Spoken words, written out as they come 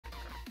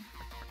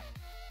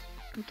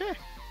Okay.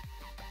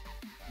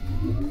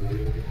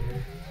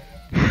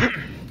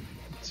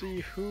 Let's see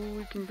who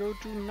we can go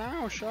to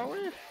now, shall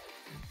we?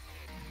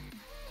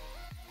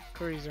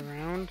 Curry's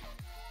around.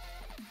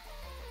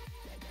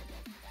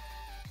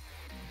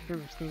 I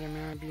was thinking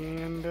I'd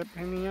end up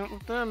hanging out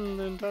with them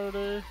the entire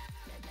day.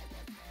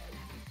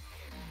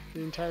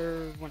 The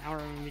entire 1 hour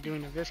I'm going to be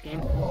doing of this game.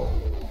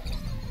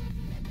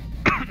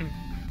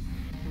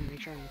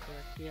 Make sure I'm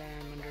correct. Yeah,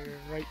 I'm under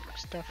right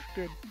stuff.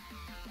 Good.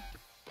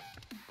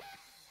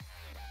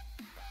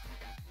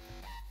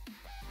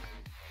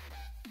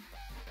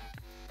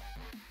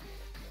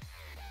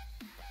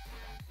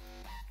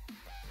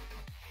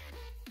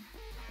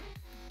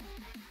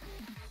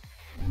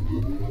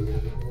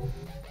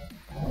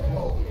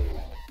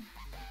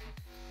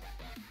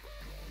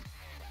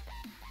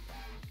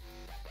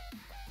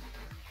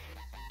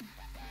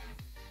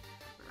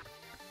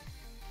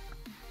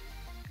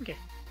 Okay.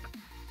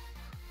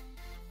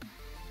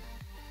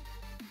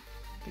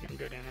 I think I'm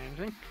good at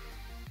anything.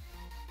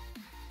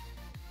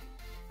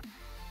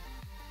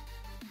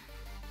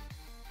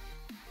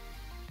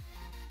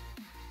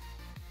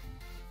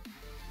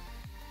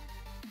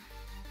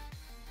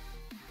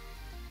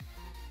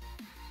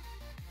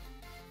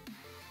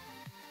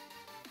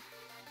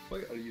 Why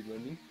are you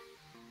learning?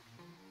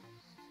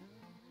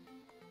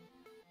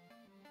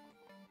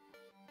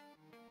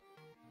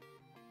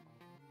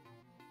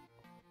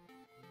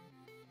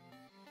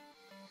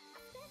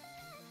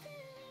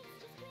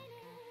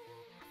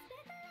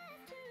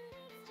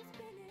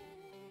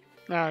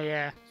 Oh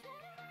yeah.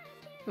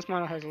 This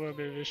model has a little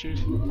bit of issues.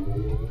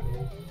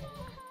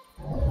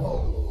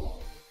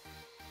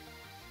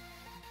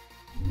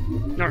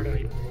 Not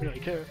really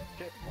care.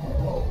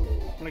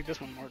 I like this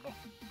one more though.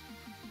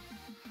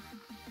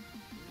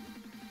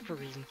 For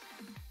reasons.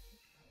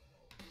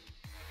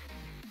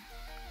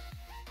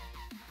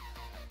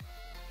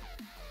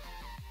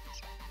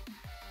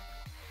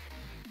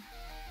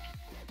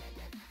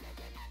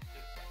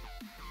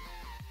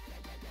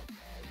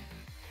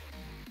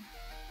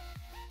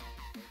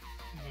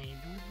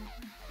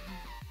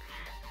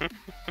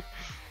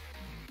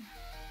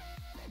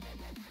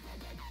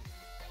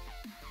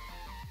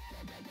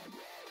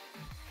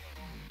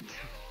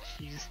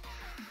 Jeez.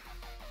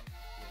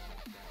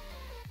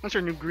 What's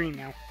our new green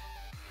now?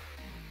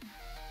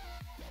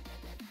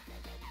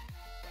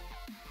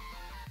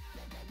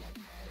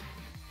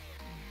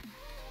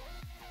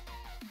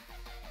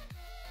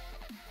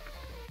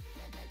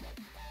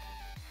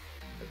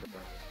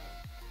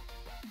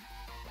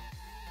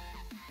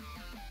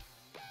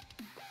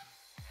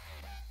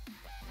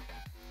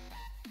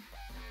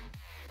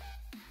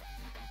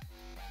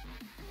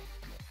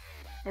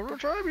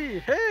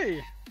 VRChat,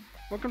 hey!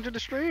 Welcome to the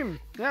stream.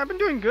 Yeah, I've been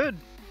doing good.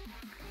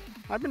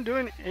 I've been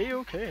doing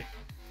a-okay.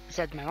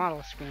 Besides my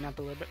model screwing up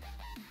a little bit.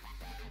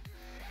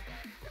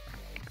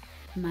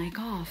 Mic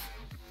off.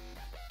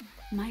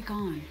 Mic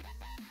on.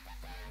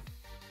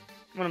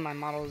 One of my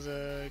models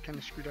kind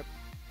of screwed up.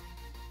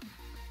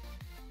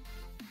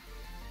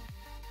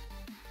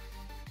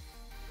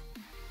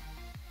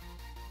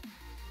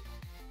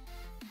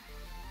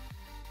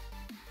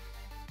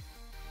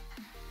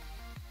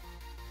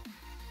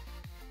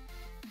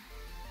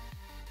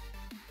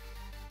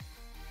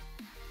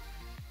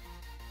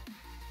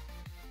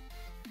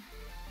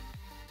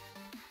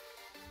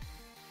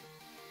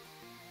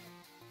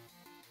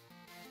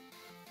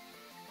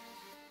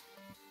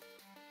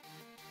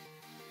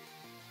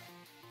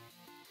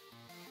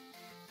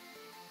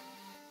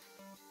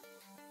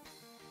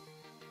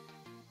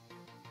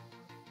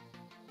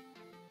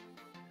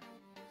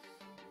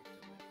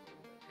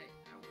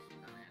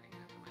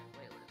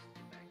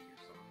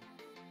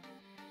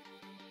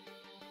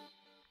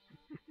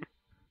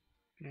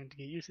 I have to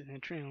get used to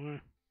that trail, huh?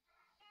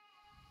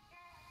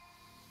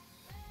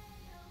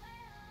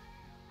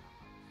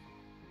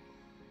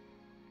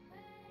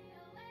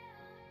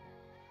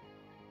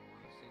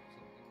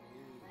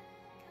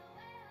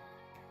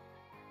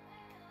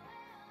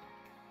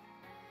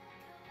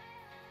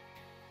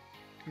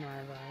 No, I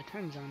have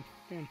tens on.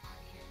 Damn.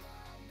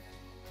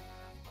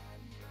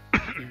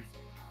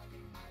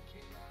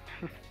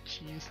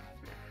 Jeez.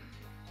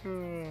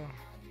 Oh.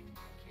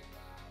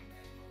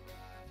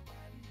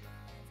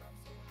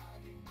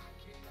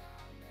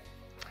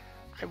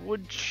 I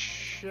would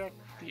check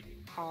the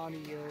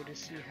audio to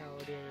see how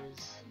it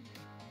is.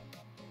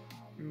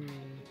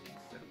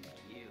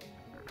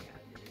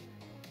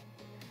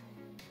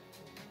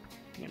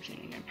 I'm seeing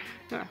it again.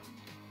 Ah.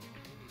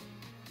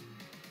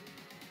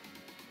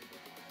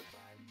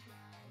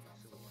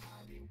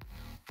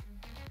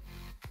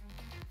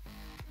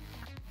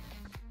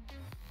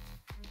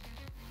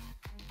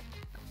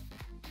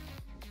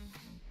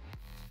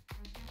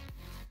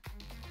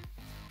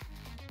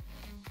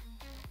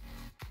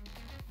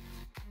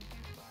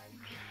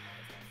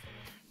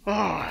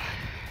 Oh,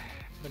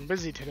 been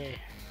busy today.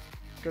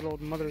 Good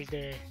old Mother's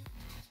Day.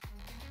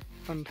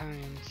 Fun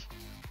times.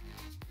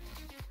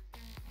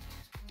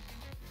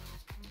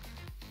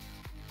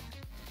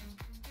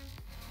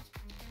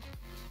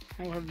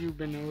 How have you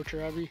been,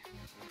 VRChat?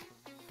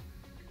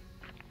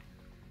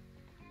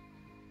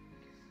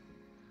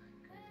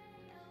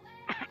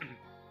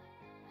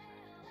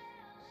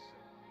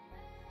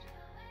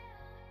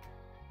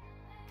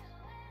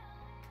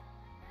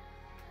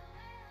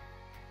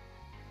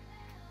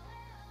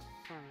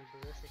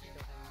 Ballistic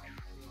still having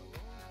trouble.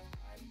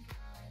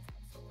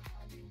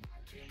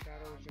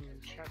 Shadows in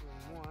chat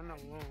room 1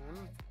 alone.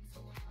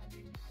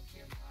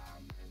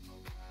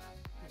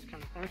 That's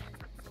kind of funny.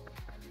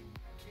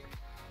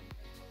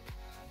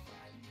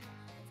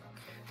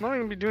 I'm only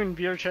going to be doing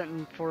VRChat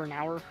for an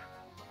hour.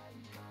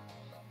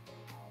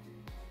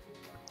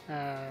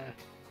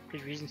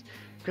 Good reasons.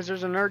 Because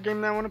there's another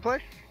game that I want to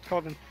play. It's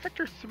called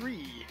Infector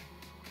 3.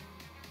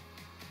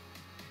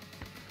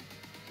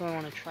 So I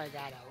want to try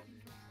that out.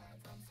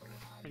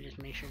 And just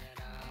make sure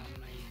that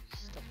my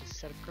stuff is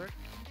set up correct.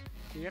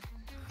 Yep.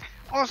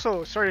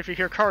 Also, sorry if you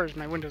hear cars,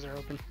 my windows are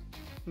open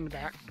in the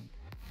back.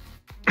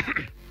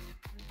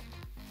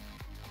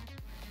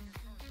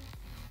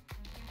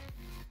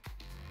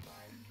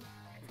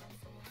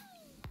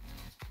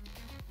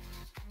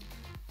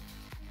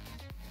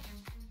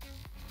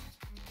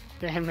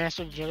 Did I have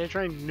Master Jedi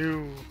Train?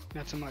 No,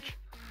 not so much.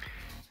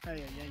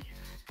 Ay, ay, ay.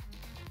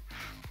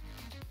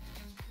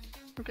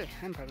 Okay,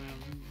 I'm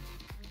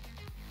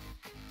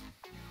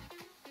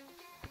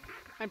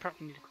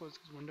probably need to close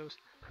those windows.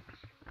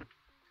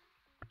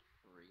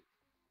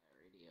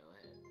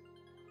 Radiohead.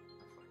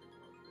 I fucking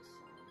love this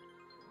song.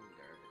 I'm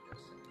garbage.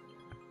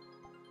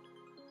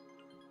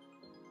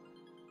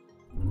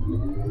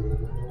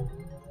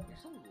 You're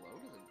so low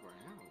to the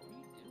ground.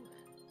 What are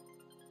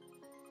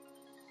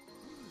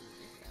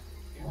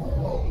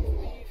you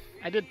doing?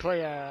 I did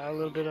play a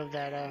little bit of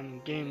that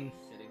game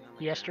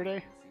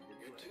yesterday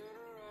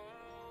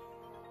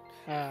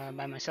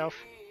by myself.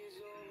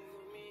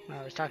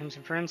 I was talking to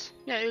some friends.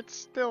 Yeah, it's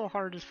still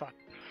hard as fuck.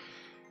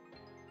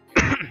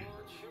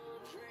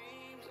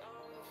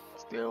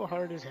 Still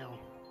hard as hell.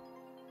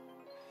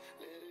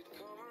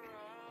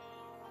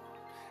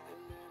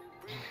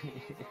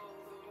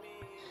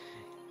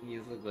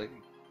 You look like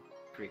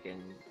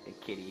freaking a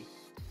kitty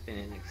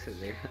standing next to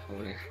their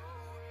owner.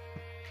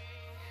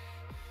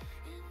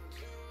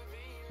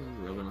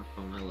 Rubbing up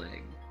on my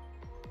leg.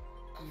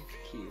 It's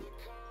cute.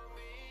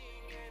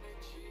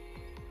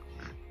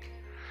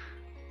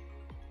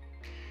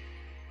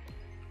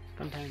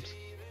 Sometimes.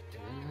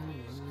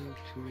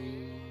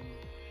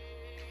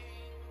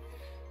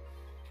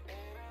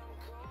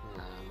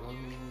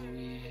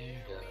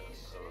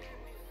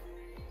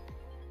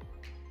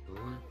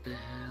 What the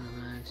hell am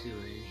I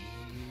doing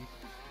here?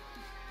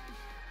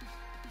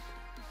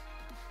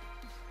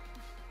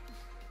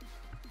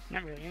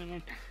 Not really,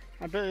 man.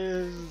 I bet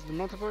is the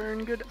multiplayer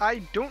any good? I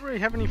don't really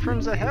have any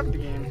friends that have the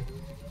game.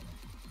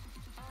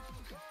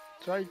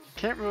 So I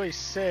can't really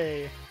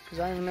say, because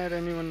I haven't had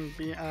anyone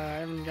be, I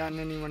haven't gotten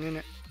anyone in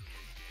it.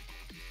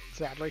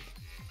 Sadly.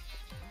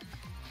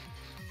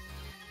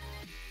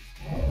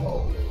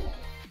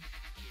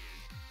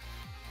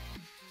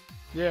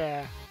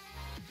 Yeah.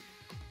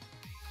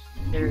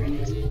 They're in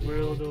this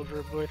world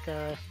over with,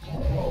 Dr.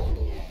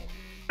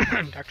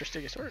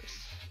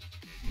 Stegosaurus.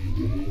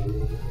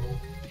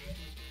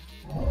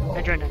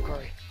 I joined on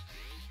Corey.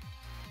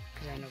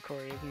 Because I know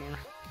Corey even more.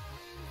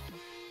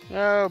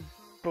 Oh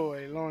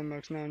boy,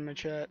 Longmuck's now in my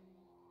chat.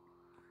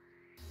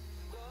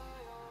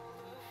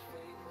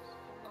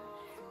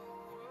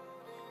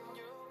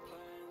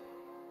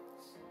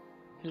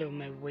 Hello,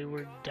 my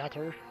wayward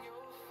daughter.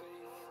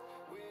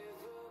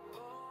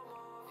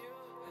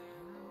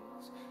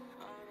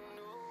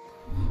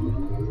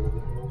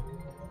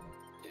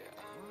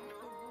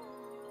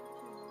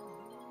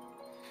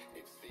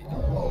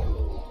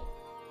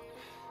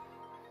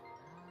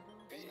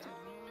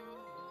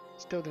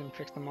 Still didn't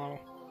fix the model.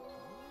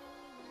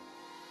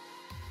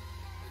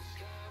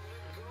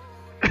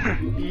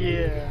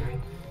 Yeah.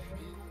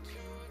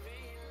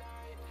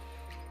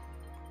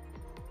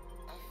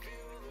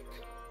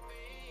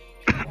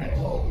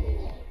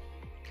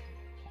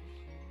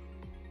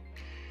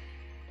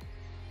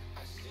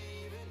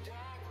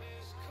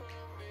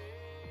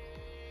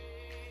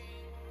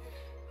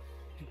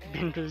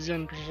 Been busy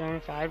on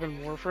Persona 5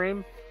 and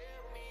Warframe.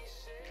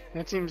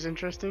 That seems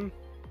interesting.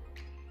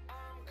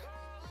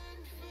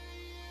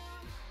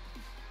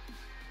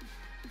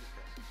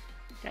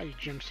 God, you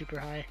jump super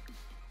high.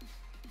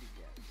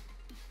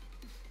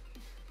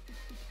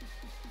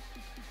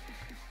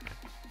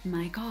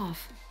 Mic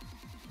off.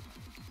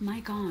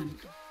 Mic on.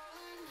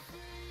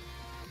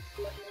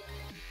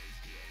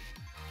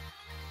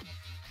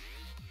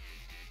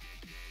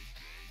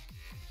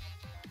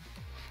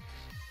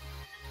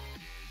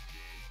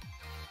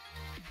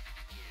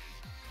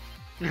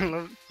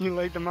 You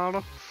like the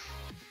model?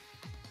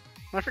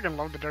 I freaking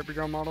love the Derpy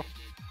Girl model.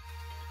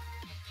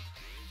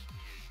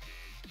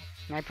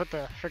 And I put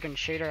the freaking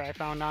shader I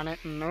found on it,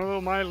 and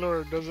oh my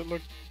lord, does it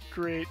look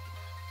great.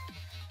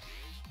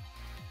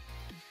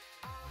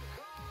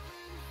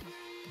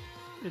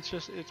 It's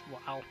just, it's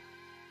wow.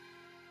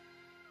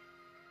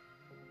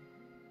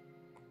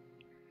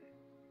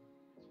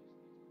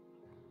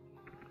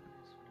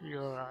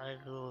 Your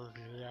rival.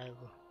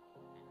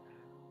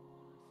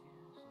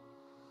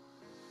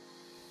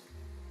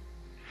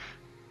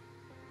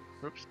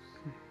 Oops.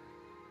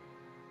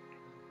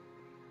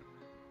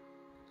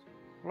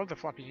 I love the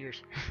floppy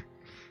ears.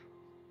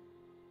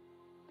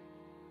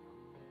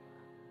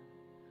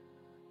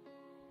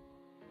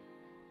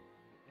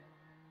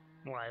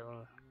 Why?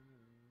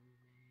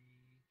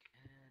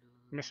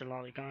 Mr.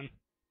 Lolicon.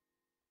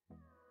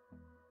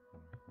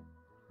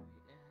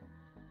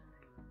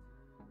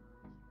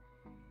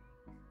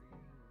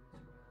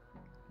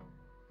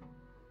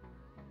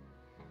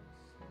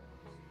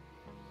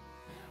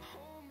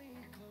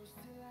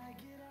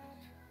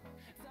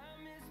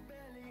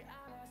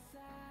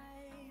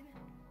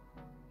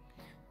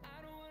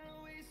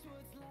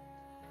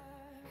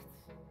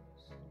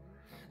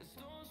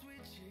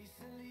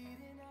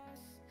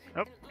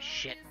 Oh,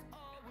 shit.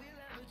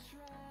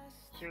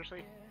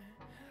 Seriously?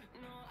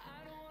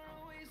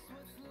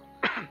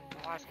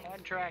 Lost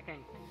head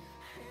tracking.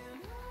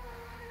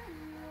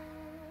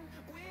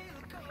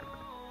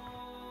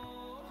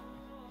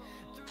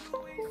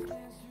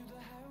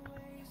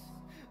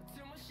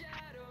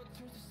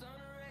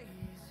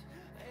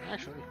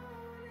 Actually,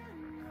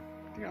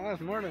 I think I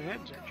lost more than head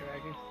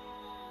tracking.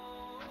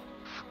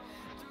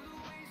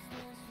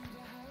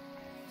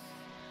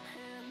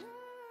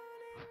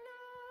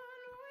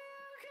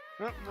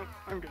 Oh, no,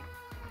 I'm good.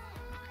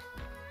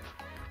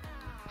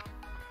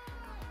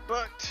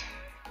 But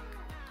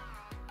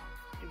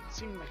it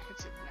seemed my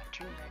headset not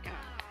turning back on.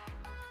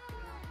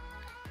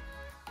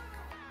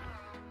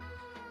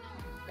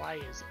 Why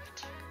is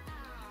it?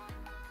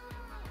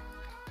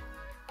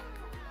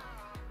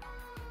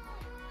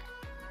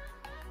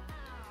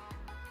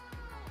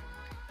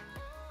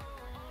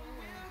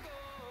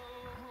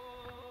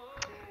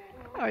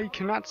 I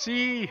cannot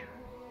see.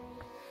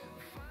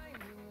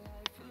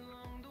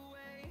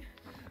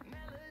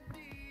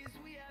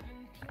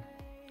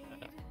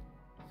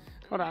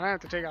 Hold on, I have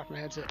to take off my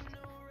headset.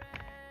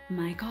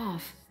 Mic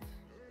off.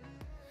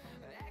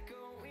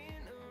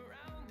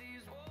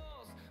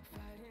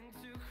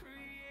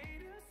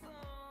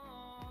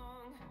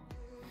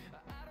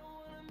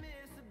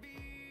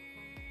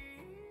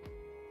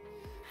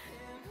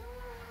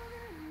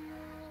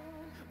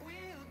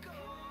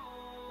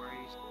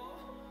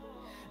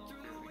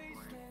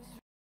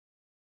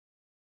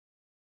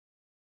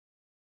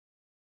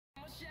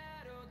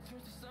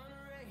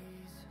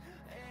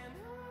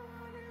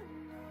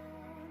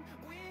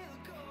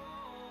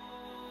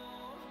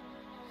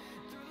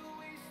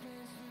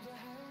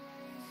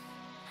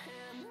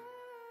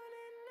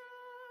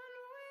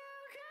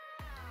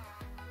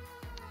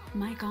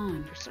 Mic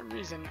on. For some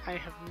reason, I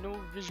have no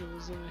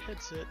visuals in the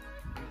headset,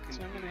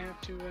 so I'm gonna have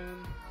to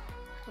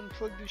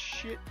unplug this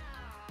shit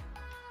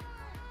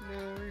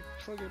and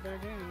re-plug it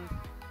back in.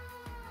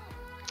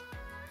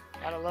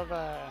 Gotta love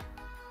I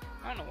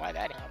don't know why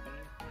that happened.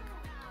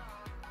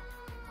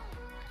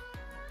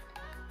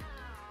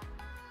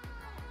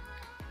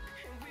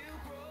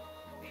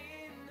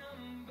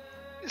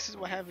 This is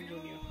what happens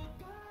when you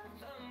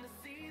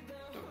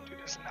don't do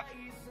this enough.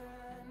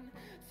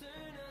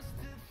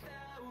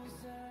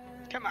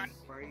 Come on.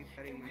 Why are you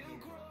petting my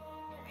hand?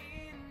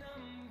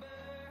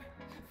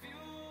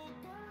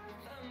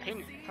 Pain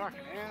in the fucking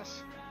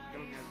ass. I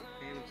don't have the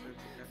family sense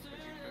if that's what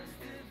you're trying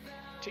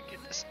to do. To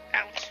get this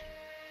out.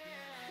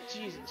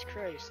 Jesus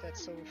Christ,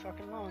 that's so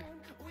fucking long.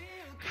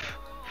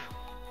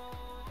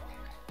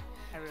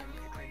 I really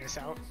need to clean this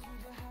out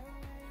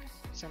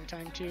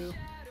sometime too.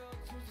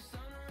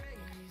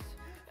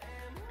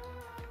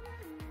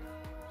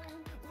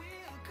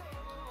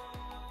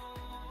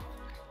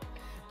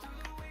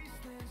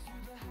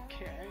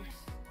 Okay.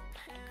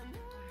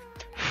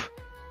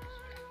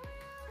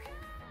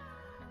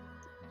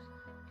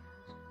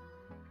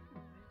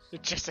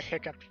 It's just a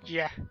hiccup,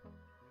 yeah.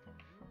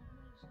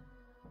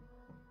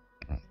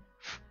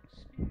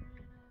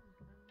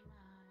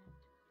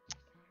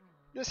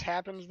 This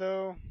happens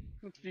though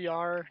with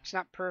VR. It's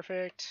not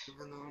perfect.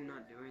 Even though I'm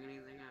not doing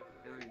anything, I have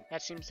a feeling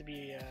That seems to be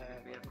be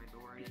at my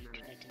door any minute.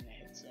 connecting the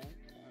headset.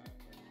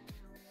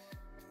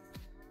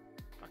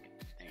 Fucking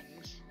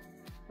things.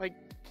 Like,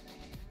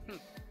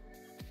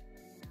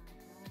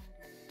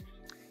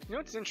 You know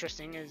what's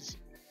interesting is,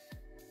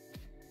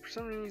 for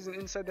some reason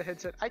inside the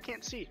headset I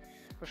can't see,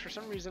 but for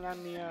some reason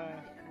on the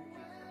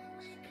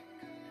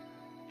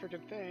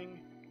freaking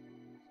thing.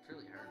 It's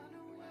really hard.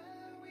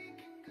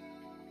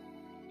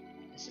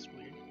 This is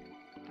weird.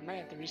 I might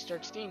have to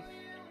restart Steam.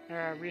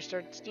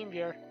 Restart Steam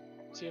VR.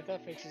 See if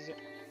that fixes it.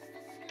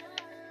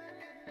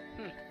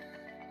 Maybe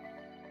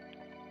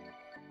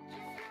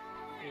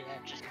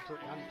that just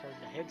completely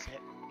unplugged the headset.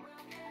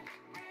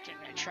 Give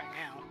it a try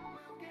now.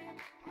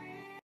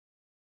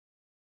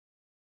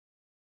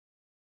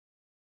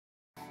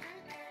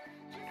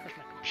 Of course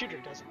my computer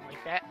doesn't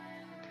like that.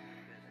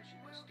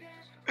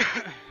 I'm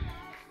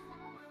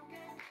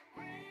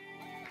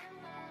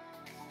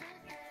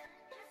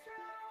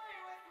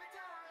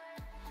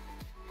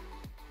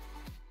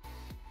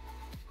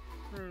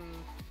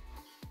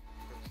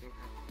so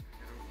happy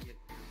I don't get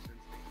no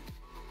sense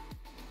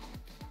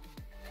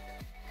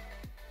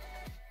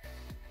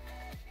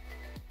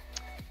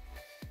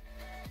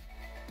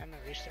I'm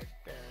gonna restart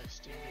the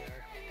Steam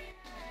VR.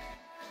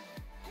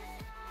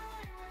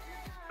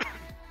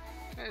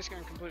 I'm just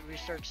gonna completely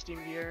restart Steam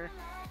VR.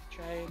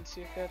 Try and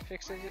see if that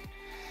fixes it.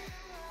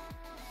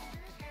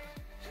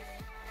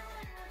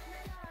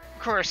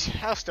 course,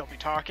 I'll still be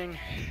talking.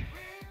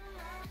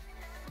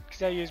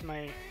 Because I use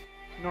my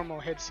normal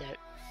headset.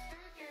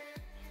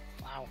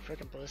 Wow,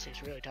 frickin'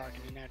 Ballistic's really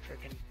talking in that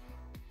frickin'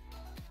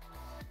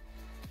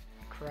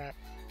 crap.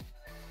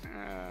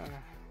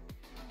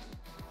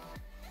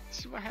 Let's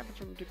see what happens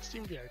when we get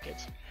Steam VR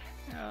kits.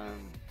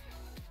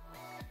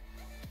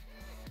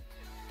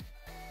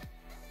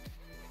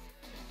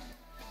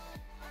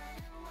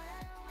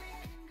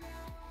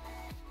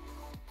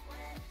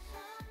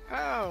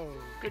 Oh,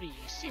 goody.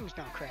 Steam's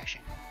not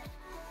crashing.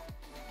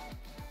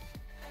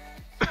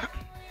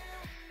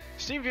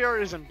 Steam VR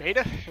is in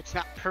beta. It's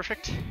not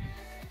perfect.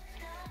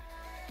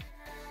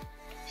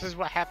 This is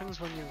what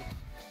happens when you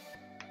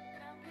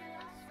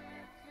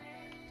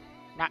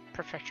not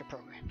perfect your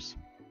programs.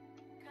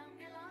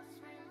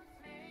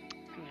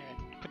 I'm gonna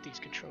put these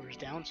controllers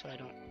down so I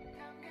don't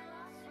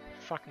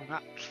fuck them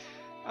up.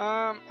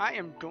 I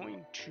am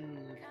going to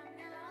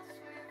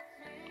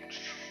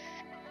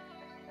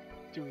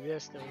do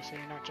this though, so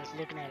you're not just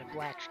looking at a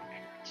black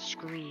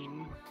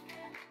screen.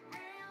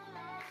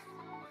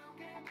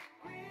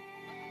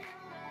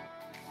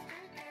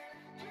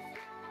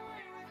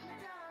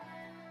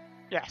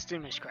 Yeah,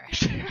 Steam has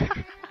crashed.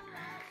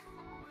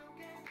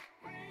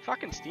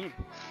 Fucking Steam.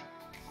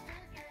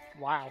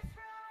 Wow.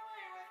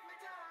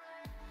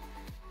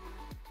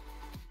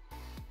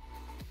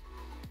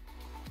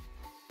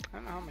 I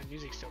don't know how my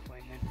music's still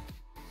playing then.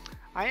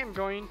 I am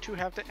going to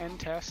have to end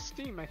test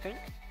Steam, I think.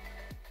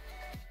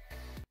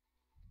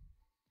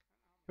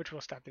 Which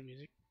will stop the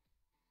music.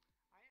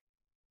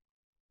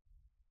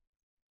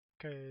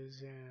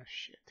 Cause,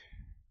 shit.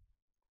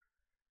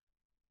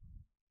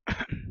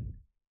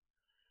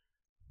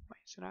 Why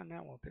is it on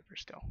that wallpaper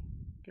still?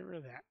 Get rid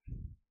of that.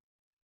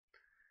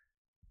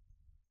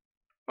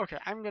 Okay,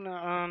 I'm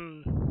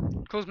gonna,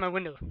 close my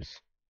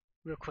windows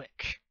real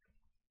quick.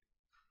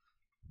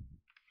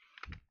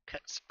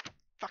 Cause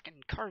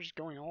fucking cars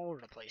going all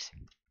over the place.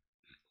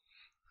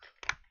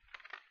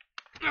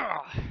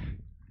 Ugh.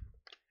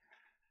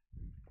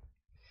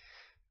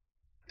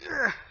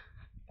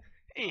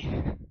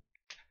 Hey,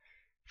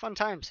 fun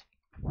times.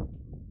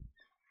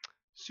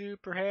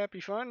 Super happy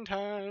fun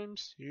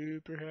times.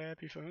 Super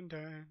happy fun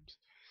times.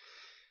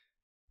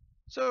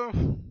 So,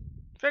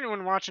 if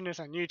anyone watching this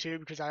on YouTube,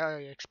 because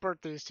I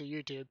export this to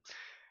YouTube,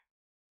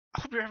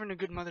 I hope you're having a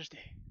good Mother's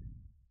Day.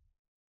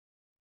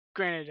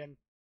 Granted,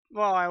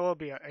 I will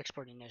be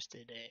exporting this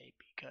today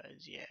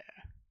because, yeah,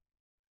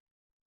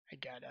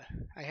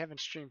 I haven't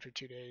streamed for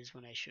 2 days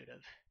when I should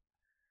have.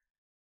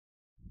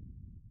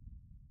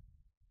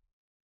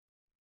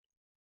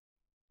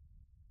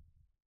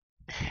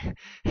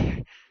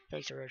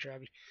 Thanks to Roach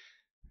Robbie.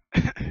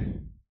 I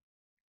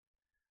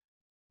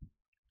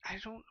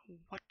don't know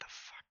what the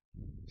fuck.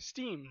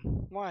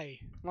 Steam, why?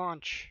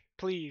 Launch,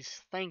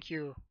 please, thank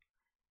you.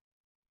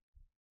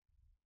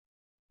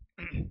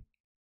 I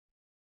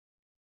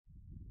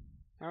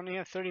only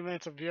have 30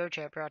 minutes of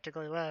VRChat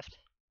practically left.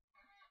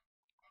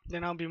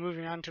 Then I'll be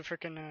moving on to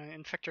frickin'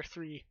 Infector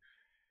 3.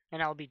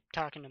 And I'll be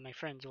talking to my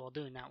friends while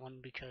doing that one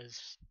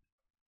because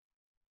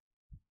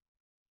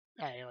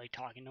I like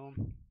talking to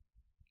them.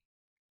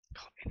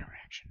 Called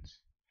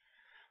interactions.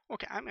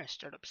 Okay, I'm gonna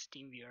start up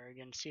Steam VR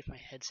again, see if my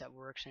headset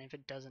works, and if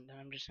it doesn't, then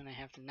I'm just gonna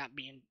have to not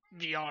be in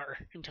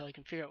VR until I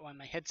can figure out why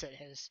my headset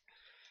has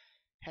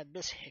had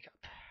this hiccup.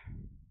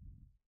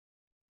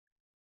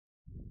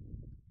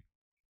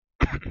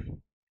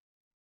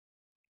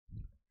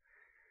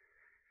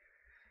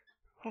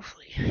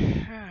 Hopefully.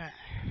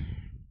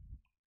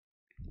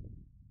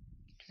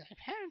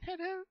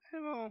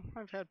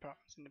 I've had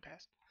problems in the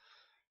past.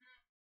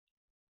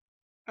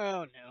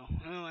 Oh no.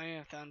 Oh, I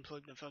have to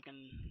unplug the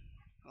fucking...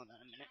 Hold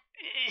on a minute.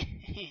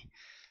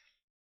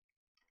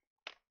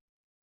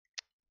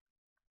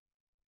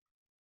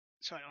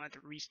 So I don't have to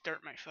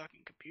restart my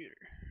fucking computer.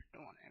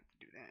 Don't want to have to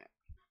do that.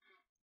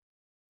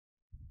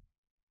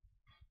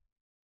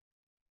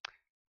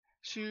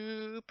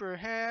 Super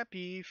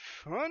happy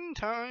fun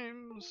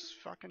times.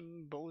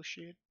 Fucking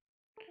bullshit.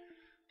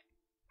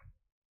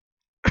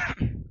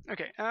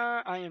 Okay,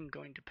 I am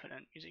going to put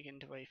on music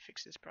until I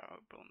fix this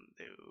problem,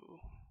 though.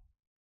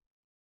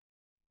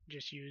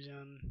 Just use,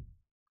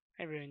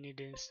 I really need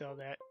to install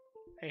that.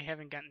 I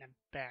haven't gotten it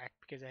back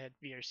because I had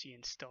VRC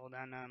installed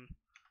on,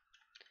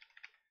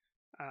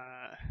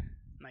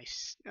 my,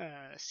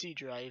 C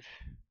drive,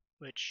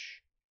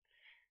 which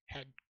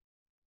had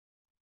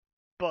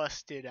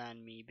busted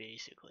on me,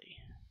 basically.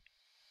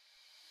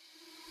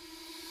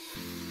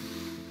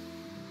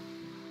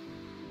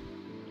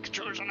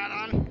 Controllers are not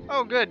on.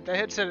 Oh, good. The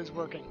headset is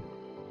working.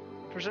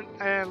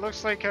 It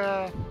looks like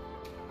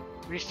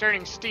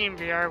restarting Steam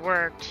VR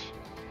worked.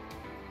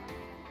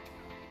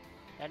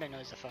 That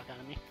annoys the fuck out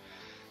of me.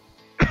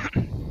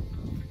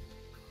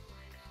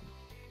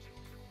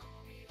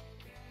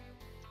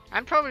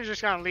 I'm probably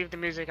just gonna leave the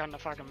music on the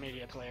fucking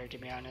media player, to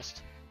be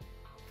honest.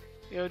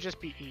 It'll just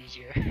be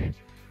easier.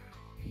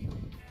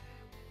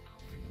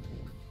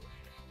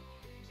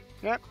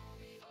 Yep.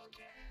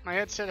 My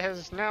headset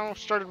has now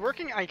started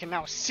working. I can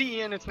now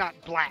see and it's not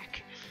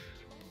black.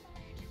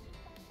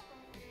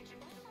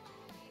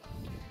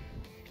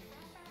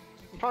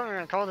 probably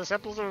gonna call this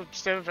episode,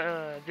 instead of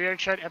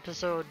VRChat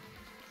episode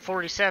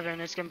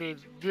 47, it's gonna be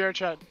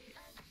VRChat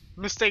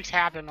mistakes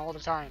happen all the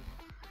time.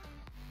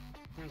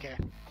 Okay.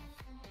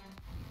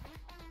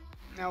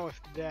 Now with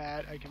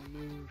that, I can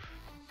move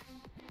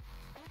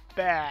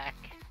back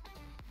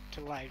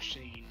to live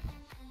scene.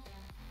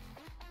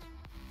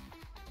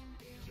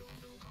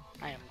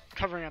 I am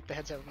covering up the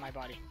headset with my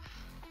body.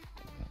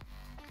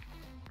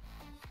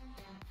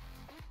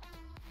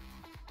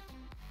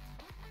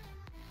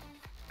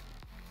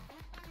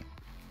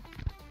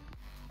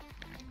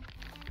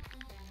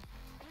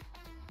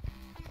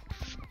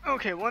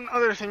 Okay, one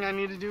other thing I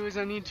need to do is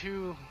I need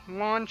to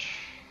launch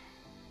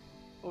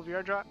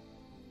VRChat.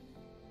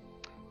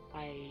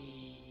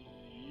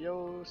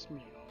 Dios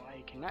mío,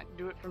 I cannot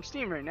do it from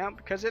Steam right now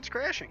because it's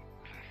crashing.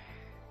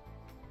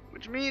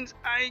 Which means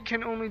I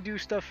can only do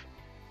stuff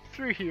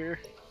through here.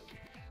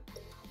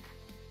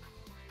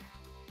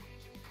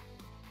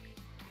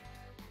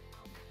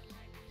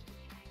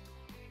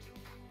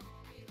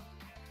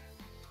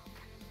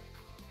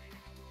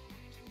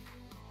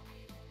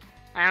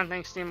 I don't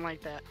think Steam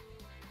like that.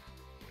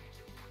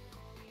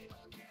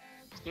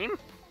 Steam?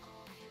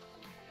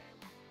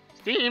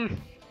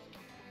 Steam?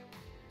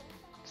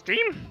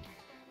 Steam?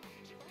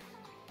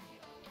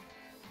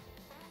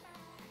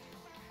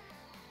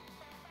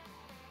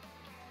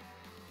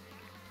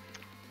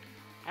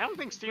 I don't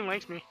think Steam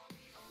likes me.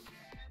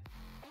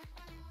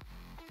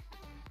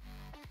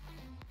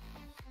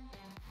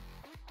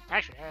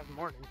 Actually, I have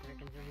more than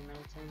 30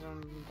 minutes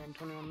than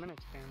 21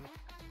 minutes, apparently.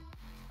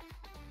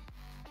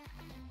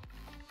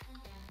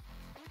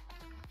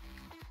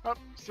 Oh,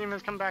 Steam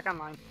has come back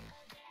online.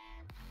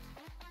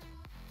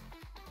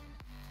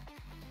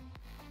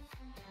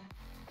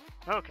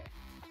 Okay.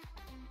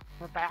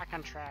 We're back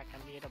on track on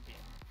the little bit.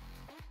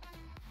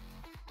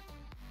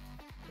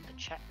 Put the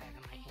chat back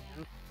on my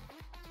hand.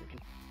 So we can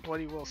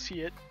bloody well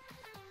see it.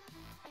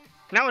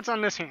 Now it's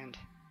on this hand.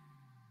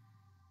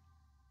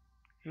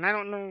 And I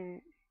don't know.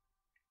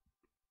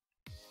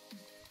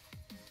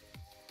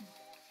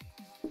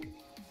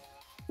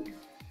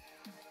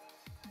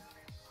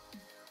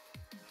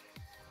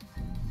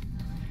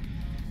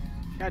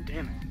 God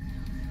damn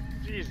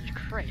it. Jesus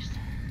Christ.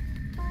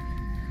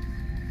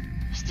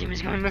 Steam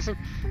is going missing?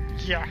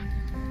 Yeah.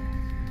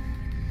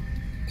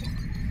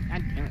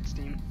 God damn it,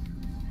 Steam.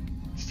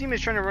 Steam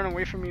is trying to run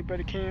away from me, but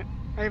it can't.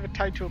 I have it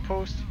tied to a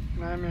post,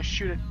 and I'm gonna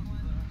shoot it.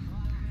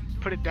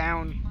 Put it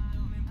down.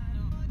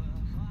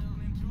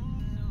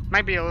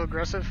 Might be a little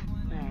aggressive.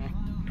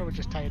 Probably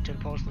just tie it to the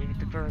post, leave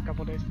it for a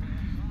couple days.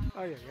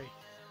 Oh, yeah, yeah.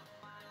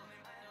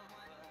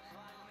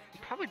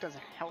 It probably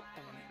doesn't help.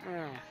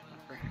 Whatever.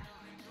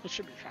 It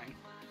should be fine.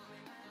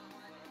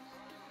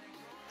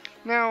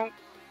 Now,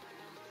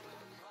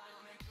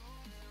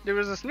 there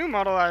was this new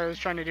model I was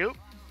trying to do.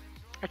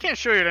 I can't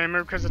show you it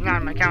anymore because it's not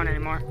on my account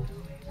anymore.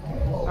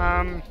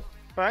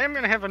 But I am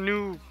going to have a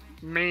new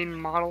main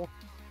model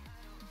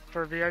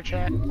for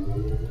VRChat.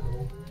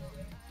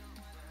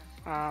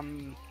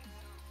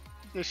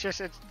 It's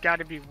just, it's got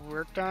to be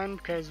worked on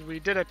because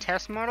we did a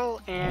test model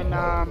and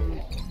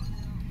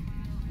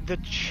the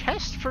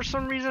chest for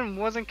some reason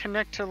wasn't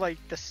connected to like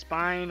the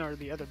spine or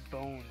the other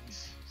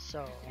bones.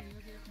 So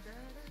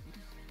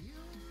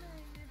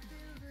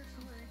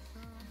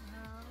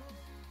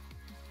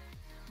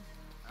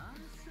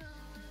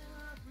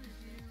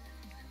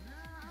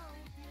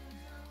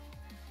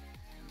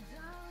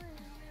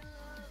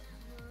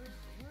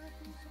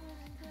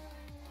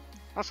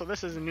also,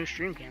 this is a new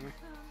stream camera.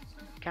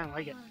 Kind of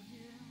like it.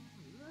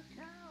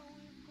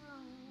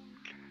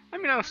 I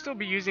mean, I'll still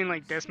be using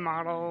like this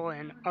model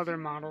and other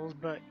models,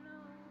 but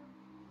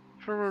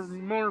for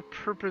more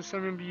purpose,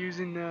 I'm going to be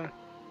using the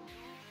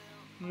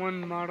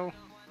one model.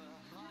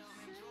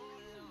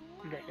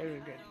 Okay, very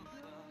good.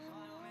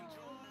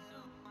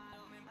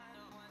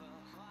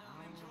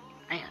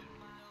 Man.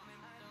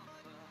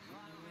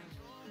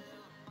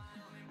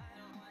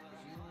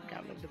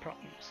 Gotta love the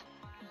problems.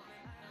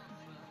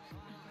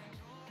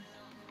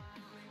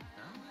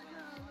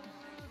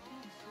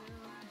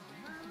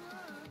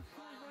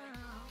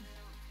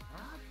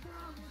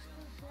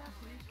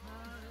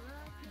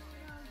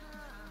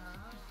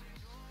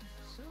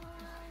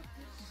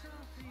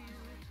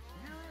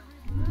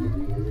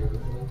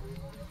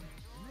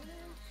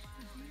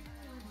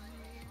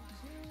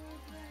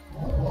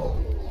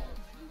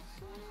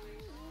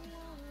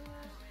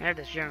 I had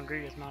this General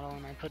Grievous model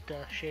and I put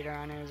the shader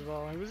on it as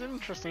well. It was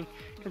interesting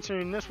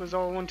considering this was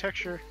all one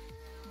texture.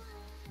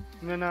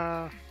 And then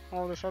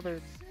all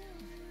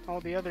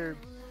the other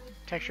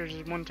textures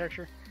is one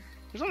texture.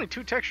 There's only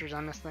 2 textures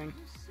on this thing.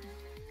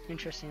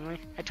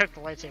 Interestingly. I took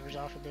the lightsabers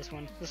off of this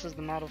one. This is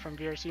the model from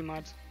VRC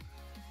mods.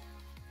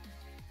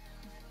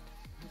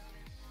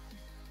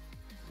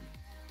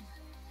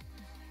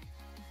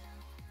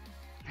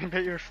 I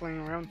bet you were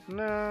flinging around. No,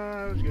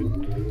 that was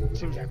good.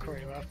 Seems like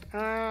Corey left.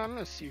 I'm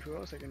gonna see who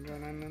else I can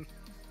join on then.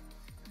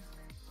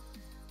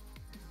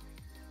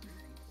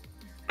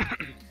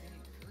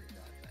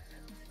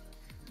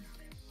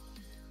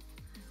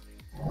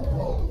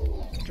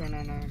 Join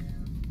on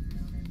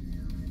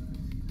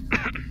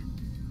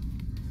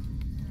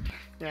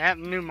Yeah, that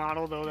new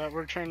model though that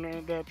we're trying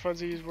to, that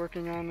Fuzzy is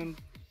working on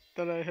and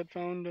that I had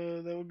found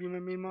that would be my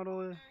main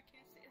model.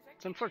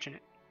 It's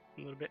unfortunate,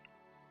 a little bit.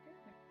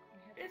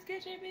 It's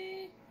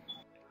KJB!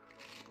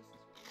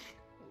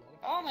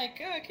 Oh my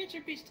god,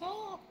 KJB's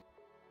tall!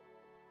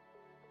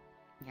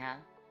 Yeah.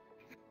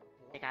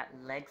 They got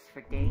legs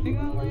for days. I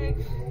got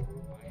legs.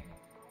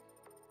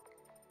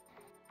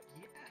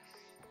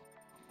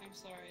 I'm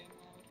sorry,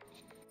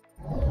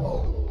 I'm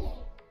loud.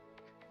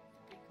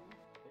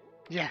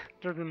 Yeah,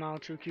 Derby model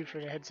too cute for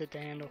the headset to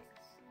handle.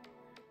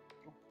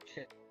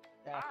 Shit.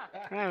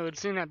 I would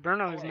seem that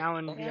Burno is now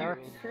in Yeah. VR.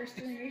 First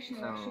generation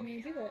election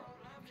means do that.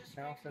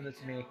 Now send it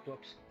to me.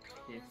 Whoops.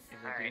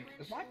 Alright.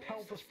 Is my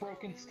pelvis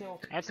broken still?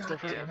 That's God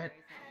different. damn it.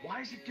 Why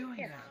is it doing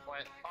that?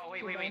 What? Oh,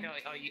 wait, no.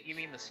 Oh, you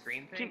mean the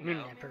screen thing? Keep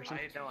muting No, that person.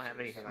 I don't have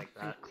anything like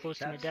I'm that. close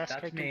to my desk,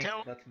 I can me.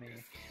 tell. That's me.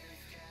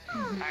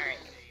 Alright.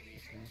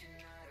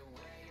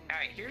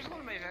 Alright, here's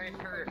one of my very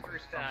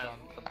first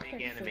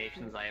big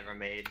animations I ever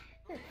made.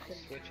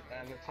 Switch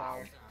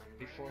avatar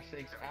before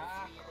things.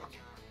 Ah!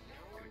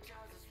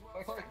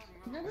 Oh,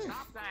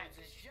 Stop that!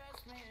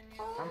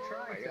 I'm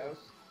trying to.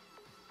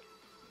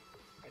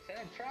 I said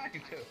I'm trying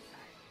to.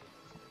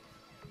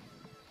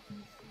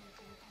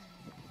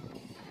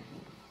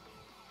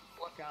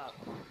 Look up.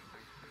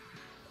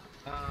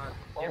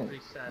 It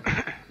reset.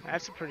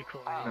 That's a pretty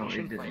cool No,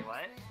 animation. it didn't. Wait,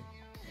 what?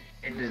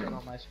 It reset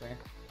on my screen.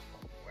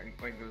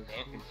 When goes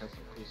it's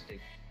acoustic.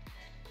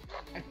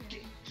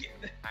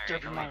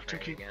 Derby Alright, model I'll too try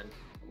cute. again.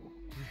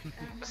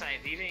 Besides,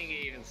 you didn't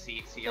even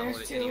see all of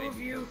There's it two anyway of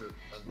you.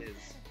 because of his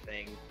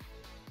thing.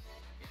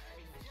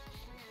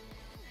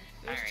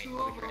 There's Alright, two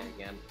let of me try them. it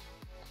again.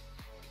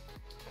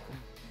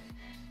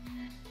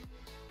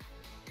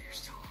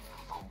 There's two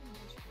of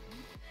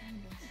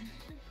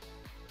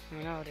them.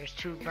 I know, there's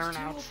two There's two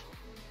burnouts. of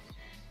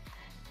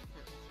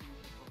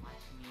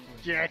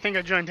Yeah, I think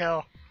I joined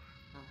hell.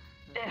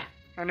 Yeah.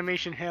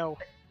 Animation hell.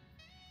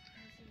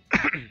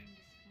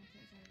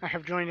 I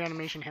have joined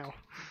animation hell.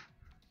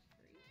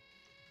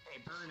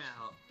 Hey,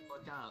 Burnout,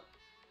 look up.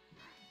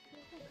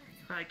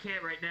 I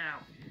can't right now.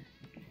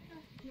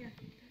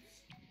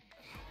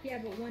 Yeah,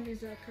 but one is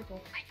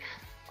crippled.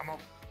 I'm up.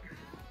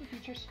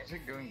 Is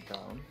it going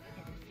down?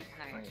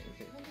 Alright.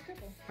 One's a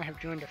cripple. I have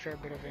joined a fair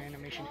bit of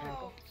animation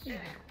hell. Yeah,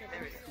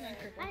 not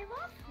crippled. I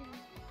love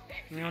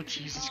him. Oh,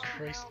 Jesus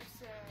Christ.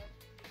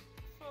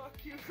 Fuck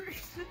you,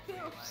 Kristen,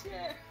 I'm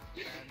sad.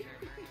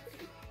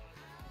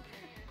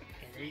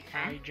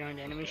 I joined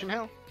animation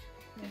hell.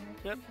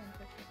 Yep.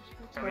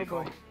 Somebody Oh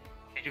boy. call.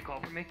 Did you call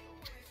for me?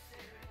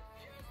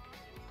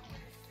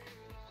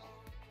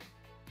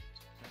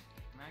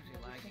 I'm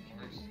actually lagging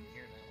worse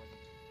here than with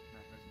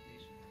my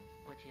presentation.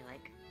 Would you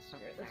like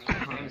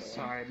some I'm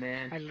sorry,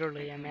 man. I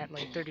literally am at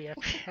like 30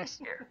 FPS.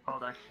 Here,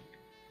 hold on.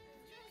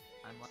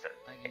 I'm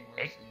lagging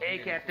Hey, worse in hey,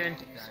 here Captain.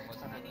 than I was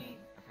in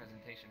a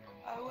presentation room.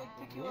 I would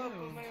pick you up,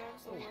 but my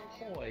arms don't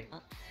work. Boy.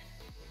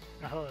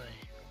 Ahoy.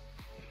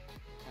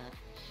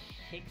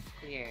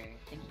 Shakespeare,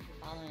 thank you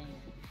for following.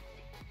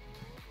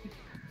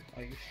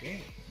 Are you sure?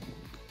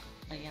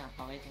 Oh yeah,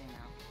 always am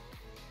now.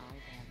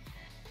 Always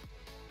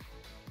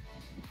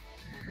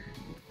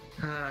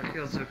am. It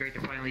feels so great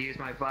to finally use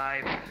my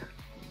vibe. I'm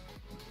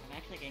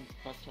actually getting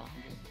close to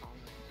 100 followers.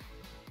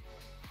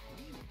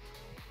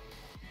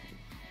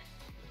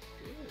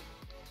 Good.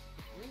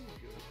 Really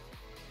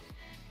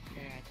good.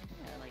 Yeah, I think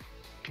like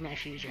You can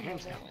actually use your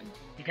hands now. That one.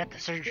 You got the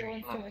That surgery.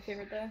 one's still my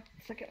favorite though.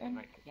 Second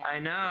one. yeah, I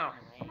know.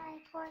 My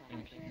poor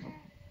computer.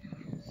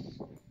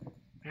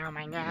 Oh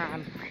my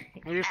god.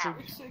 I used to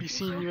be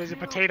seeing you as a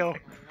potato.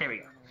 There we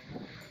go.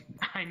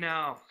 I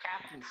know.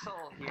 Captain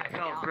Soul here. I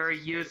felt very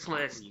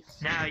useless.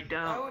 Now I I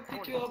don't. would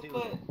pick you up,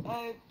 but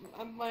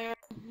my arm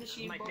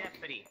machine My barked.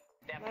 deputy.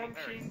 My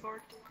machine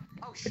barked.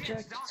 Oh shit,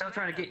 Eject. stop Still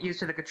trying to get used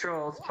to the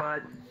controls,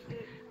 but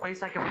at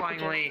least I can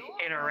finally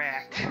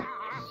interact.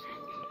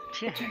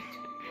 Yeah.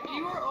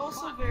 You are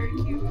also very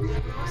cute. You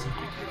are also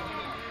cute.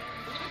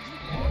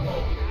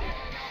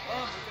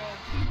 Oh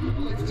my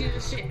god. Let's do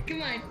this shit.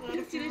 Come on,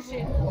 let's do this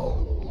shit.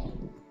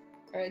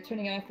 Alright,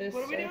 turning off this.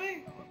 What are we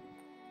doing?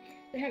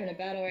 They're having a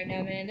battle right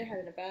now, man. They're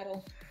having a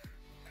battle.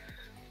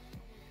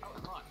 Oh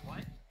fuck,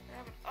 what?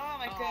 Oh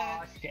my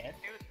god. Shit.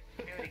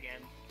 Do it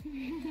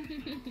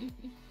again.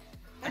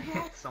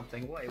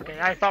 Something. Wait. Okay,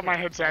 I thought my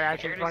headset You're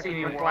actually gonna see fucking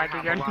me went warm black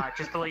up again. a lot,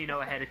 just to let you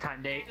know ahead of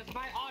time, Nate. It's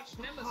my arch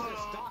nemesis,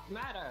 Dark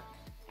Matter.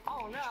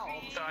 Oh no.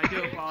 So I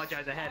do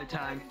apologize ahead of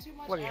time.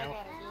 What the hell?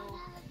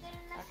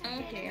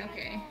 Okay,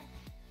 okay.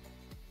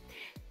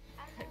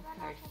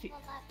 sorry, Jesus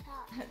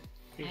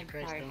I'm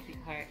Christ, sorry, though.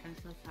 sweetheart. I'm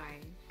so sorry.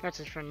 That's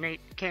just from Nate.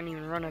 Can't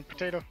even run a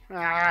potato.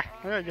 Ah,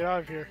 I gotta get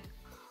out of here.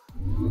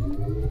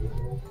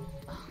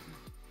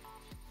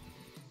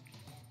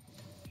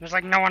 There's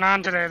like no one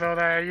on today though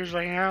that I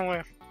usually hang out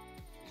with.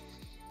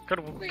 Could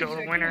Please, go to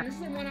Rick, winter. this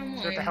is a one-on-one.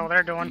 See what the hell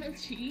they're doing. Don't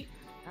cheat.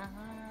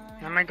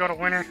 I might go to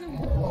winter.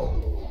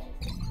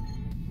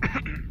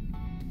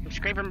 I'm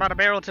scraping by the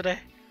barrel today.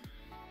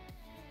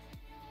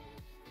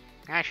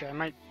 Actually, I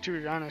might, to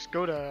be honest,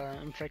 go to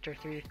Infector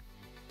 3.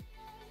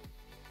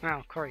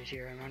 Well, Corey's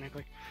here,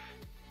 ironically.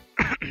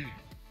 I'm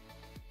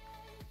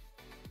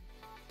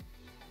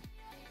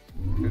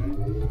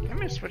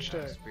gonna switch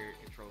to. Spirit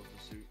controls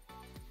the suit.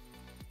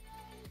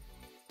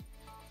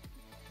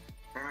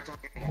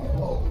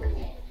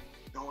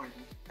 Going,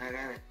 I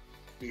gotta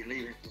be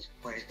leaving this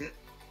place because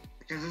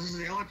this is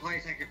the only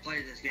place I can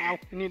play this game. Ow,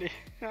 I need it.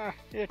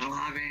 Itch. I don't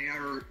have any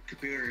other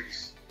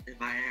computers in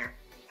my air.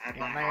 At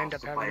Yeah, I my might end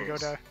up house having to go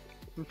play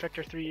to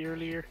Infector 3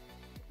 earlier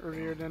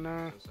than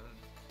So sad.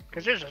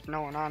 because there's just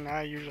no one on that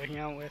I usually hang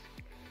out with.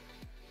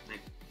 this.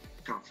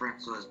 Become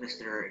friends with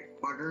Mr.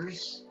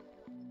 Buggers.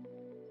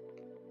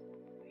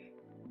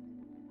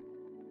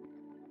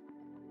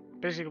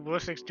 Basically,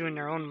 Ballistic's doing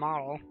their own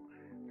model.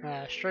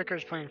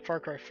 Striker's playing Far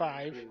Cry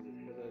 5.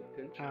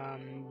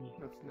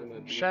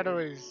 Shadow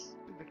is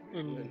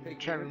in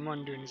chat room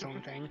 1 doing his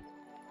own thing.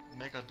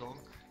 Mega dog.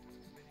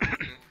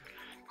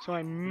 So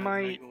I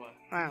might.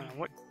 I don't know.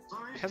 What?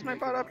 Has my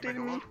bot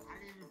updated me?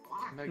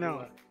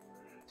 No.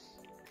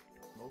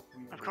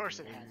 Of course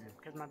it hasn't,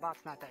 because my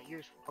bot's not that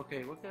useful.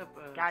 Okay, look up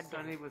God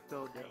Sunny with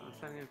Philadelphia.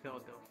 Sunny in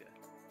Philadelphia.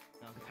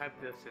 Type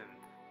this in.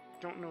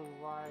 Don't know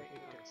why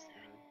it does that.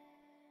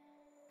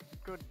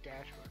 Good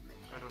dashboard.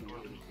 I don't know.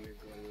 Weird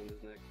going on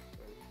his neck.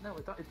 No,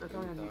 it's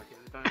only on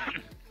YouTube. It's on YouTube.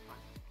 It's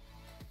fine.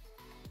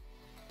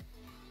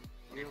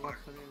 You watch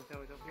Sunny in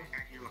Philadelphia?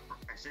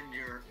 I send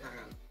your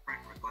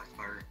friend request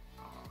for.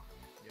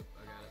 Yep, I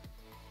got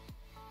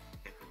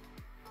it.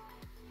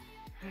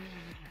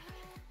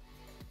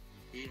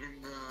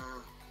 Even the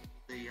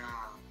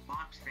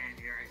box fan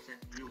here, I sent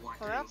you one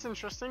Oh, too. that's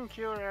interesting.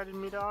 Keeler added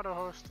me to auto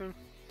hosting.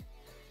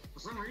 For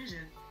some reason,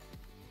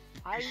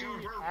 I it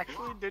showed her actually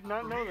blocked did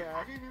not for know me. that.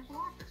 I didn't even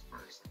block this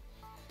person.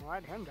 Well,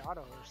 I'd him to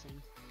auto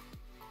hosting.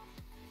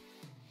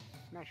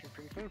 I'm actually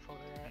pretty thankful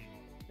for that.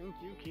 Thank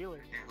you, Keeler.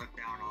 Can't look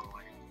down all the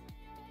way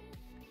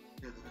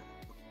to the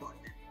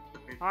button. The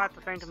big I'll have to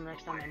button thank that's him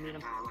next time I the meet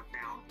him. I look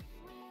down.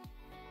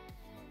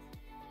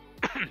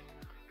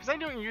 Because I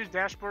don't use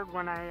dashboard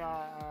when I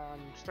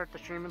start the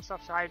stream and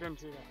stuff, so I didn't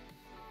do that.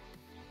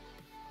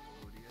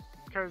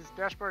 Because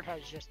dashboard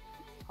has just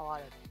a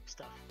lot of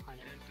stuff on it.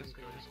 Yeah,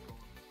 Discord is going.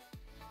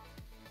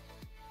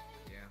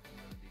 Yeah, I'm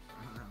gonna be.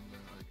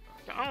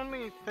 The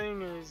only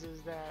thing is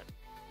that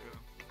Yeah.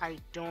 I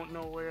don't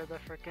know where the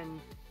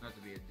frickin' Not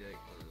to be a dick,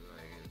 but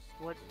I guess.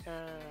 what He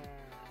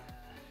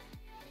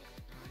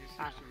seems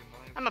I to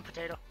remind I'm a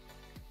potato.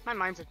 My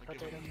mind's a like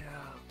potato,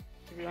 yeah.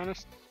 to be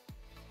honest.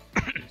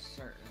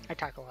 Certain. I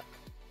talk a lot.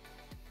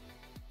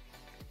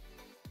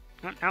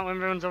 Well, now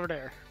everyone's over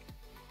there.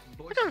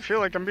 I kind of feel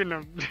like I'm being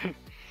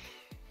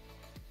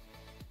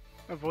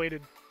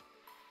avoided.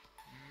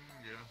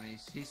 Yeah. I mean,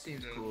 he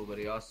seems Yeah. cool, but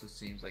he also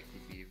seems like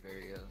he'd be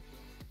very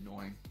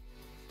annoying.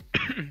 I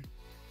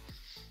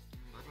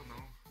don't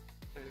know.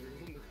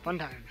 Fun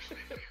times.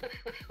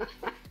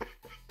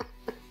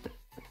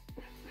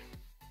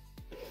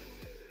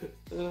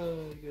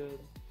 Oh my god.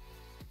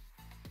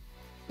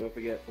 Don't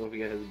forget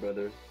his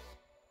brother.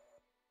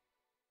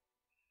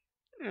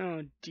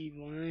 Oh,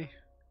 DY.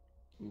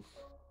 Oof.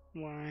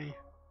 Why?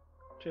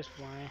 Just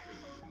why?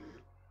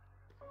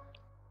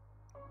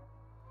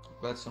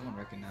 Glad someone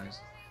recognized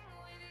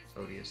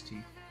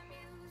ODST.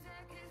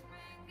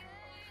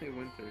 Hey,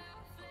 Winter.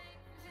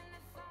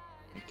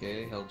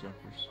 AKA Hell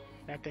Jumpers.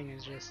 That thing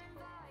is just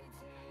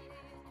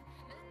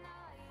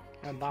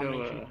Tell,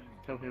 abomination.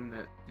 tell him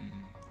that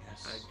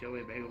Yes.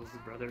 Joey Bagels'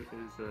 brother is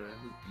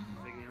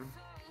again.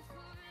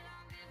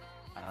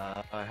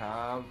 I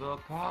have the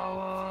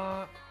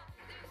power.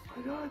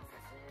 My God.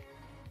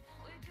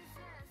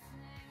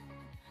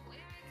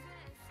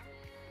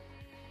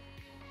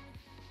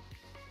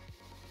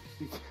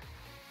 I'm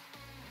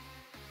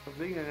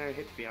thinking that never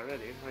hit me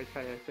already. I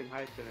tried to sing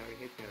high school and never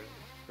hit me already.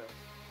 So.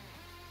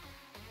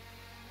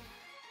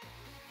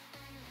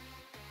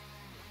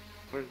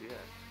 Where's he at?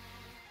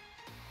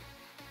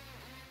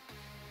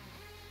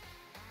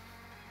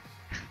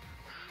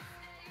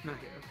 Not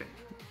here, okay.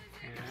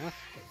 Yeah.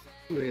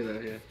 Look at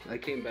that, yeah. I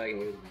came back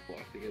and it was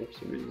blocked again for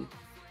some reason.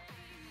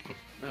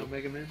 Oh,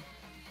 Mega Man?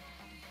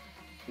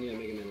 Yeah,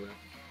 Mega Man left.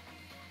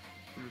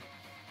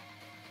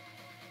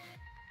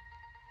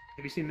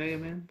 Have you seen Mega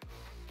Man?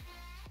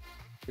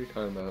 What are you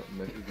talking about?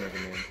 Mega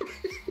Man.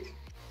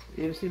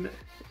 You ever seen that?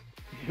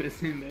 You ever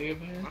seen Mega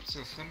Man? What's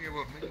so funny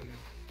about me?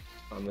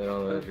 I'm not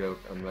on the joke.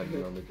 I'm not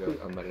in on the joke.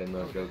 I'm not in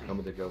on the joke. Come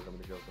with the joke. Come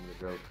with the joke. Come with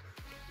the joke.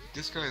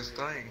 This guy is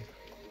dying.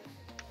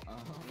 I'm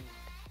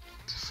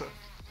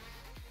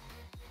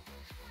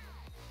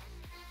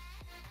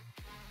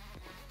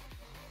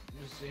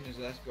just seeing his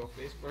ass go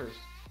face first.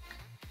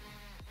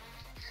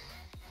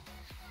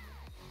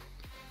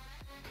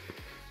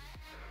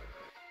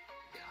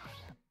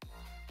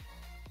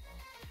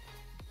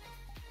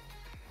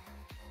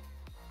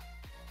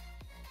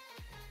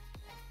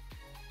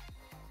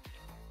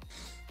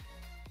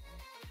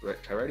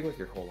 Try writing with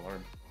your whole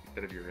arm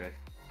instead of your wrist.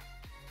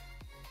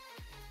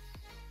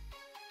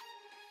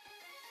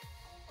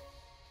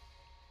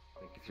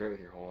 Like if you write with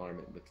your whole arm,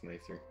 it looks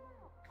nicer.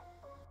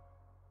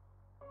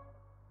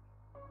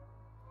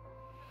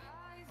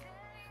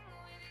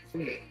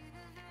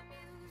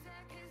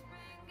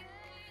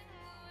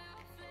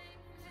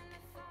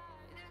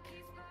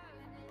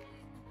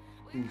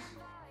 Oof.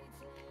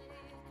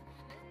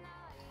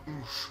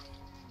 Oof.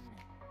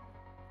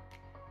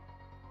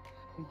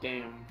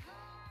 Damn.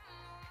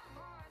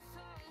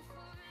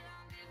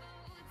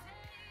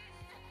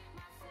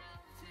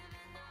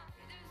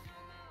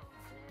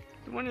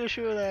 The one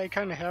issue that I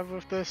kind of have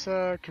with this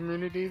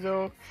community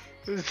though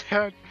is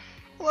that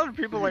a lot of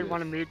people like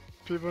want to meet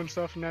people and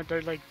stuff, and that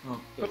they like,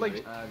 but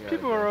like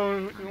people are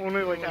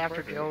only like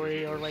after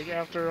Joey or like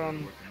after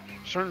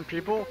certain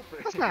people.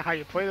 That's not how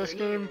you play this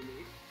game.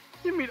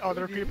 You meet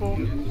other people.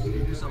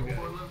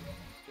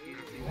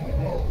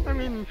 I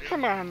mean,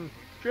 come on.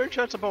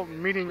 VRChat's about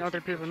meeting other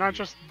people, not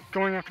just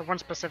going after one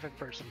specific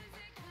person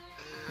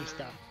and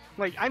stuff.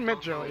 Like, I met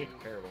Joey,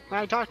 and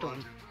I talked to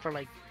him for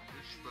like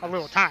a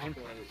little time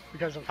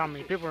because of how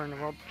many people are in the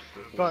world,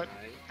 but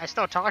I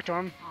still talk to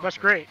him. That's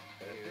great.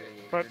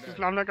 But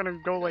I'm not gonna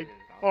go like,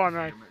 oh, I'm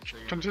gonna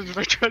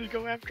continually try to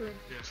go after him.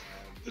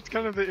 It's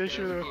kind of the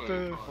issue with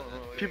the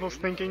people's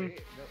thinking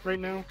right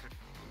now.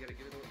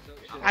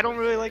 I don't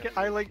really like it.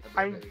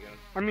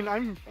 I mean,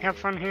 I have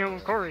fun hanging out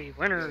with Corey,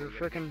 Winner,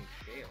 frickin'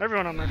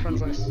 everyone on my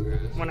friends list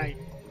when I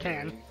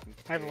can.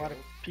 I have a lot of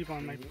people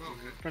on my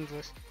friends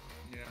list.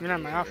 I mean,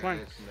 on my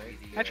offline.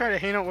 I try to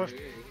hang out with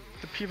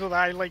the people that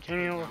I like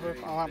hanging out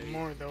with a lot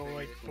more though,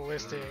 like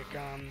Ballistic,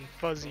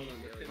 Fuzzy.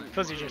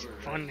 Fuzzy's just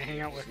fun to hang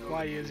out with.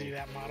 Why is he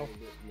that model?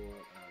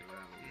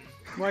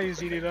 Why is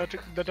he the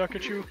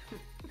Duckachu?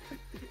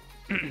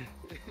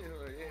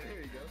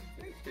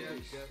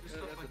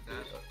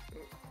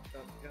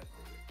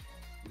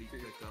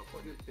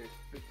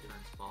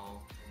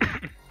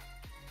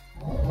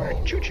 Or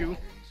Choo-Choo,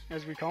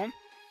 as we call him.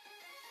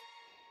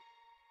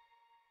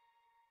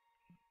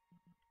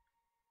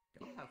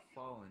 We have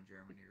fall in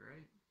Germany,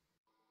 right?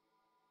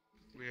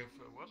 We have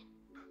what?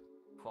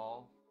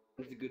 Fall.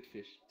 It's a good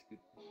fish. It's a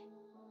good fish.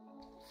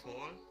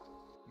 Fall?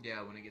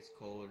 Yeah, when it gets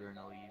colder and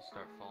the leaves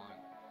start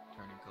falling,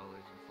 turning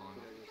colors and falling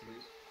off the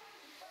trees.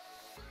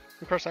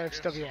 Of course, I have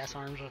stubby ass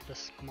arms with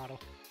this model.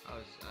 I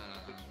was,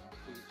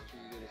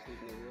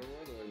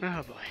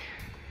 Oh boy.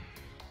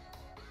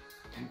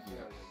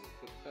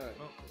 Alright.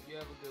 Oh, you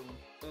have a good one.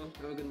 Oh,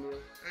 have a good meal.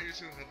 Hey, you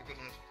too. Have a good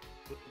night.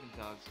 Good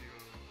talk.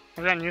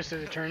 I've gotten used to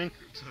the turning,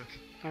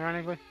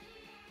 ironically.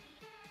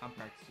 I'm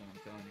practicing, I'm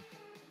telling you.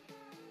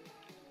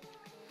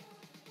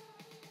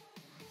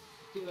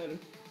 See you later.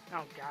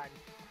 Oh god.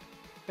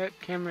 That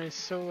camera is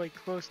so like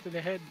close to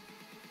the head.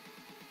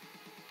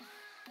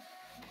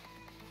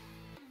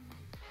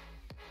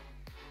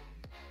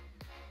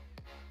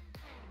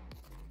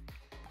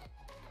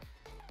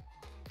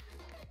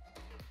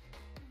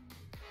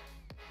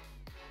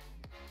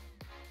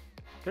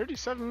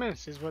 "37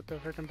 minutes is what the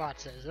freaking bot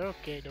says.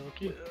 Okay,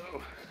 dokie.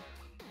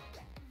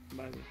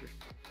 Bye, Winter.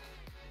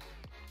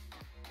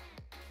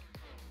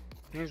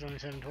 He's only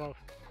 7:12.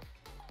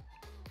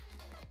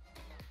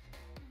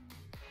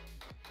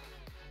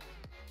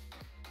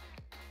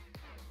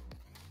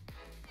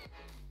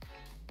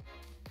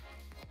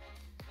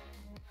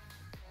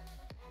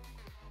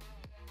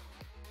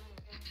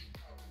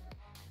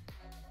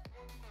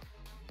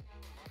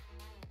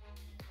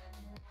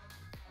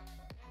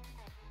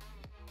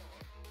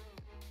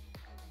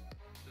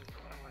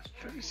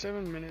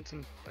 "37 minutes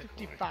and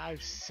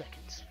 55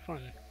 seconds.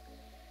 Fun."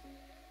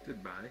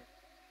 Goodbye.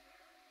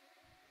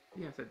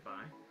 Yeah, I said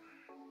bye.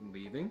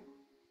 Leaving?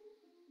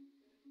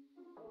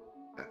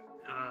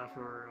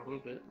 For a little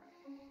bit.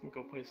 We'll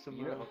go play some.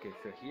 Okay,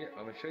 so here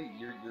I'm gonna show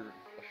you.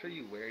 I'll show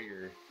you where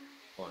you're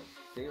on.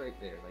 Stay right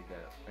there, like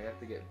that. I have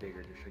to get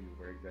bigger to show you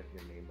where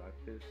exactly your main box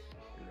is.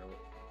 You know,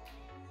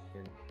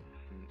 in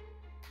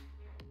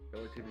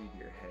relativity to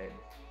your head.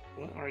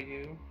 What are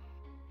you?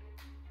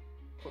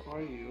 What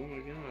are you? Oh my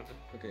god.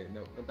 Okay,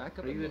 no, back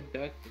up. Are you a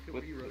duck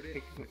with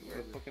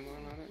with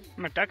Pokemon on it?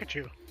 I'm a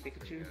Duckachu.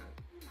 Pikachu?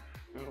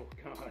 Oh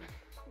god.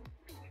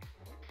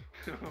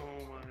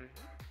 Oh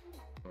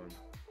my.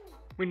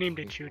 We named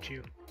it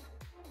Choo-Choo.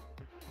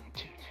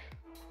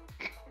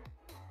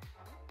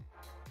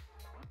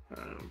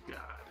 Oh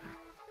god.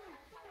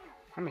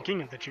 I'm the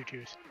king of the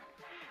Choo-Choos. Is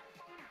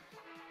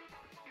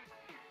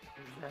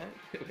that?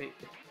 Wait.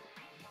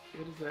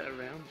 What is that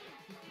around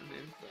on the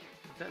inside?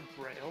 Is that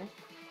Braille?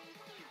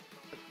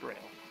 That's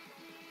Braille.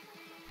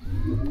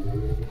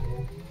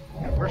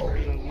 Yeah, first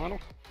version of the model.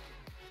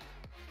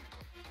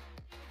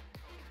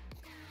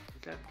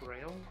 Is that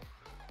Braille?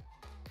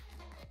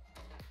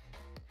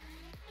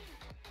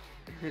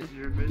 Is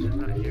your vision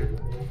not here?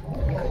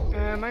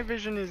 My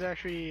vision is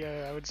actually,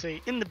 I would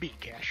say, in the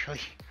beak, actually.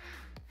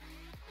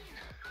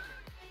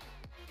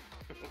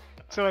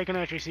 So I can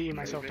actually see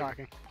myself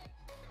talking.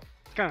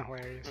 It's kind of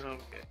hilarious.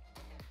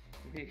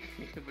 Okay.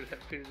 But that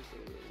appears just a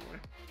little more.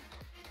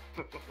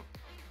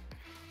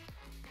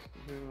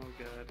 Oh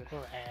god.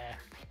 Well, yeah.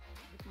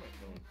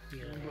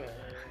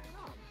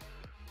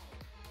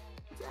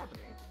 What's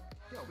happening?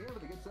 Yo, we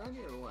having a good time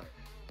here or what?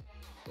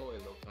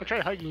 I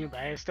tried hugging you, but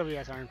I have stubby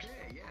ass arms.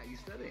 Yeah, you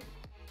studying?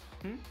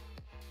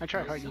 I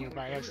tried hugging you, but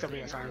I have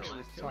stubby ass arms,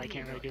 so I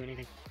can't really do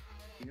anything.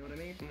 You know what I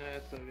mean? Nah,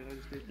 it's so good. I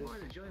just did I this.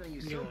 wanted to join on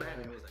you so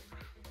badly. I was like,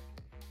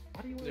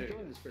 why do you want to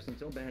join this person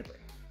so badly?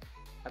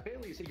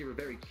 Apparently you said you were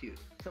very cute.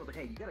 So I was like,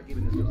 hey, you gotta give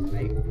it this girl's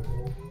name.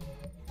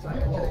 So I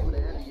got connected and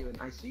added you,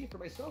 and I see it for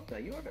myself now.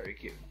 You are very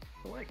cute.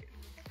 I like it.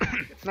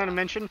 Not to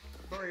mention,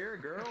 Sorry, you're a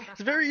girl.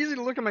 it's very easy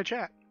to look at my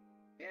chat.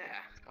 Yeah.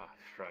 Oh,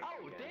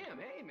 damn,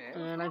 hey, man.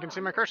 And I can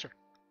see my cursor.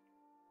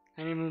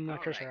 I need to move my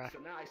cursor Alright, off. so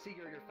now I see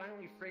you're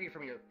finally free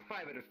from your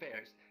private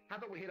affairs. How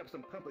about we hit up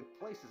some public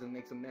places and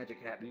make some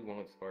magic happen? You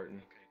won't,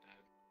 Spartan.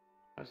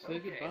 I say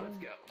goodbye. Let's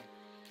go.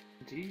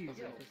 Jesus.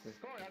 Yo,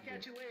 Spartan, I'll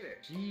catch you later.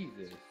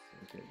 Jesus.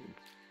 Okay, dude.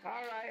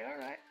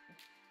 Alright.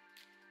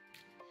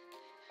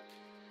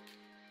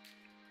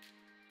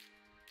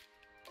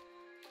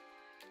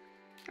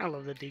 I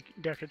love the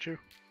Decatrue.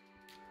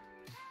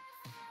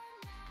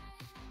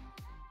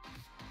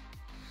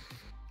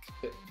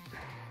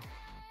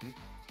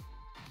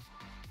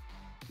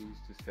 Who's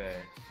to say?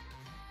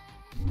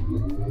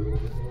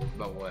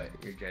 About what?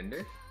 Your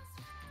gender?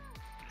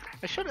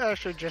 I should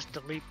actually just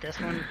delete this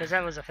one because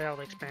that was a failed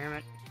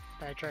experiment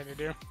that I tried to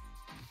do.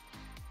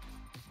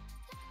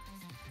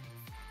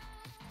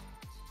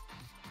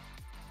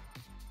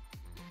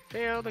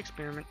 Failed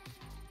experiment.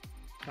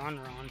 Gone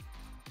wrong.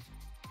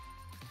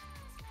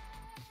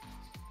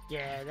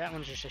 Yeah, that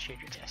one's just a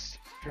shader test.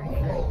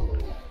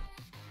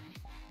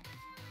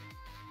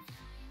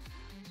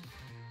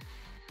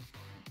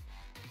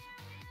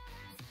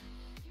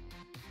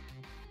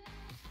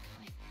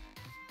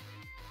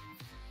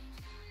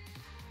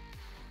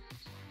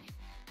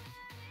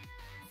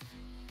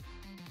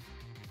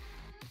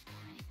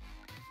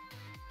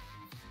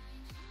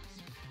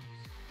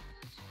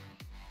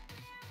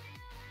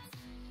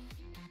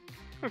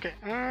 Okay,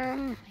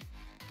 I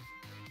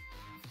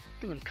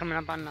think I'm coming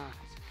up on the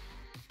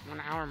 1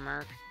 hour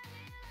mark.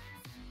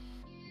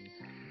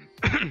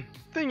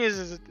 Thing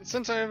is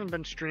since I haven't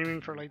been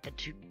streaming for like the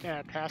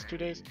past 2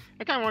 days,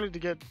 I kind of wanted to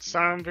get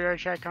some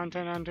VRChat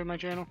content onto my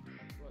channel.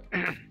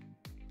 I'm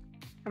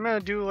gonna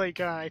do like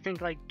I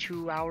think like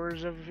 2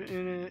 hours of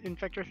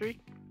Infector 3.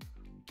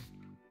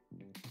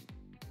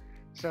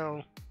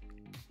 So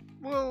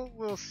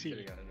we'll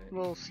see.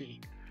 We'll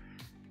see.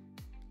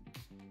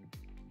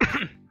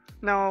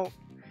 Now,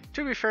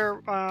 to be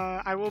fair,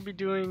 I will be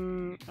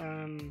doing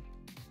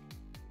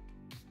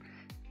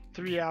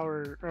 3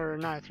 hour, or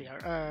not 3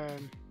 hour,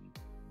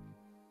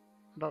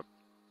 about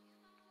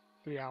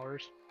 3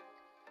 hours.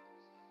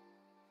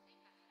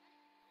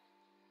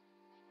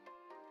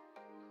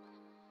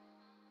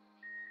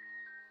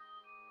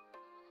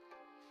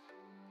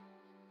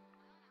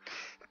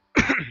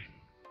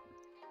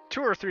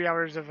 Two or 3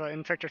 hours of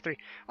Infector 3.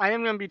 I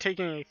am going to be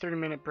taking a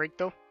 30-minute break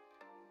though,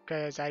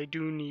 because I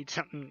do need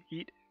something to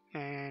eat,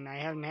 and I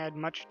haven't had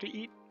much to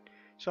eat.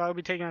 So I'll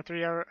be taking a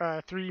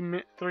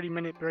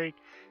 30-minute break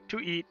to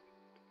eat,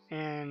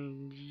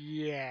 and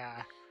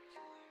yeah.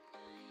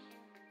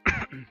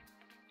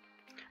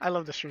 I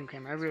love the stream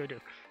camera, I really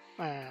do.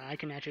 I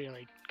can actually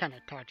like kind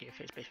of talk to you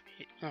face to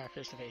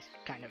face,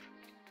 kind of.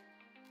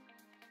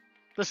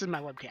 This is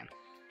my webcam.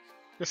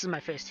 This is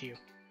my face to you.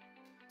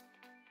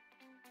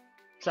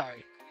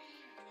 Sorry.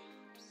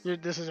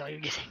 This is all you're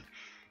getting.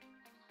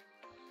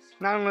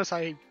 Not unless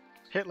I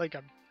hit like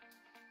a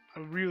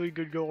really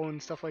good goal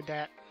and stuff like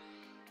that.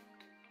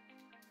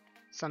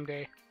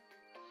 Someday.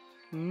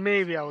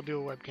 Maybe I'll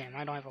do a webcam.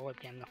 I don't have a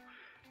webcam though,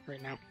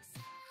 right now.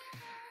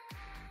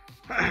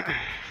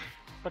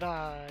 But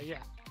yeah.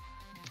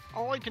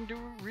 All I can do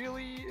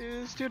really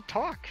is to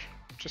talk.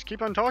 Just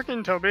keep on talking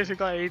until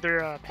basically I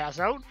either pass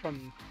out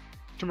from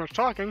too much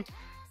talking,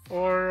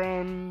 or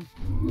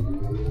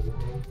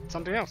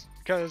something else.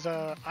 Because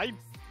I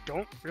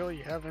don't really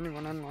have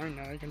anyone online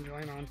that I can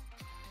join on,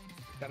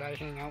 that I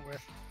hang out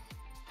with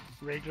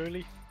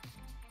regularly.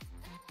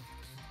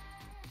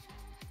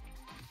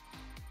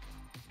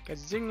 Because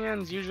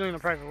Xingyan's usually in a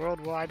private world.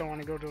 Well, I don't want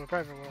to go to a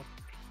private world.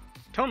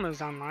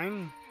 Toma's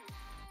online.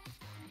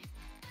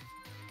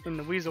 In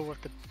the weasel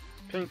with the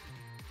paint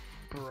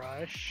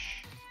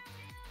brush.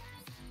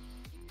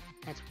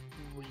 That's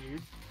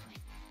weird.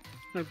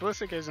 And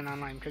Ballistic isn't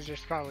online because they're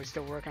probably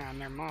still working on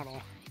their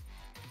model.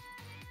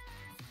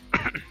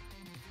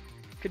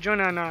 Could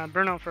join on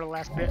Burnout for the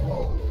last bit.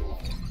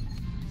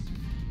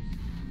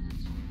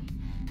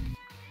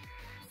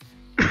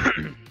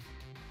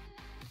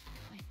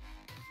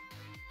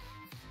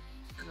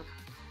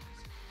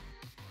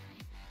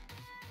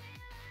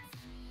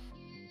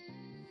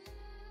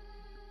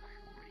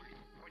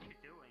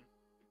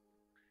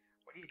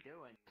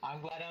 I'm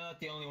glad I'm not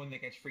the only one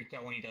that gets freaked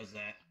out when he does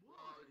that.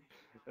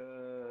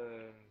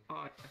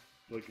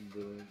 Looking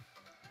good.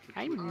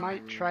 I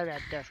might try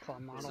that Deathclaw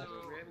model. Turn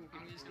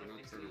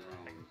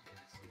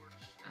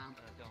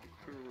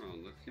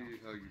around. Let's see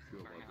how you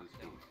feel about this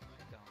one.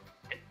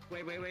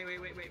 Wait.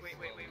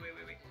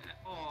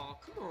 Oh,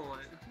 come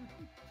on.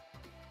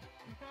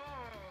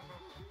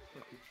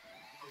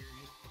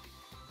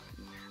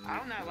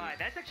 I'm not lying.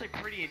 That's actually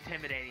pretty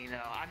intimidating,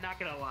 though. I'm not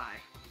gonna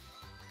lie.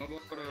 How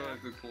about I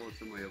could call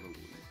some of my other ones?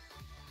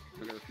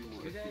 I got a few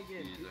more Do that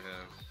again.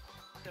 SCPs.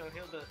 So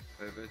he'll do.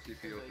 I have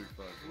SCP-035.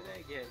 Do that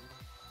again.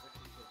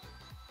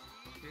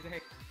 Do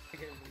that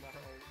again.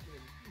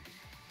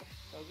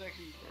 That was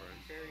actually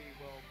very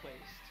well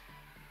placed.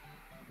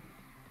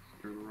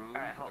 Turn around,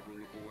 Alright, hold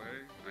everyone look away.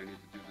 I need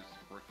to do this the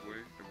correct way.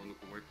 Everyone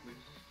look away,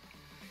 please.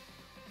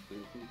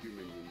 Include your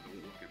minion, don't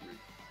look at me.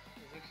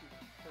 That was actually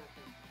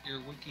perfect.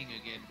 You're winking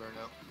again,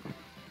 Burnout.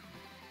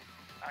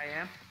 I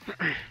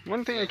am.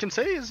 One thing I can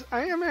say is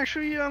I am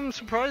actually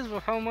surprised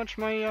with how much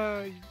my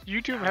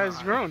YouTube has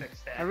grown.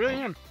 I really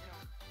am.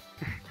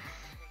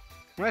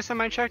 Last time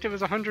I checked, it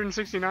was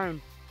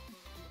 169.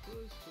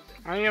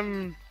 I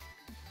am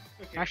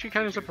actually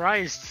kind of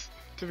surprised,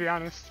 to be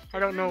honest. I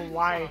don't know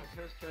why,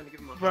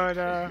 but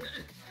I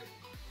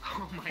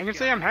can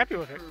say I'm happy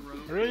with it.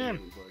 I really am.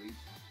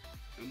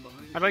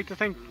 I'd like to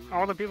thank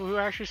all the people who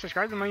actually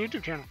subscribe to my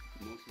YouTube channel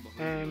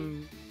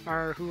and who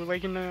are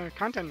liking the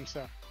content and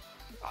stuff.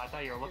 Oh, I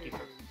thought you were looking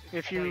for.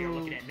 If you were you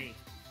looking at me.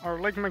 are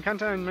liking my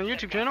content on my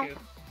YouTube channel,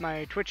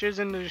 my Twitch is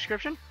in the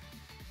description.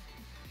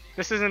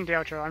 This isn't the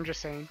outro, I'm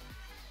just saying.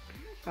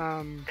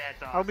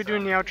 That's I'll be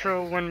doing the awesome.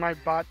 outro when my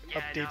bot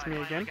Yeah, updates no, me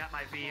I finally again. got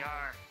my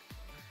VR.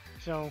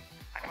 So,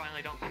 I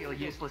finally don't feel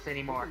useless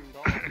anymore.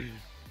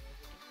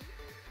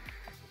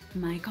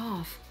 Mic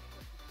off.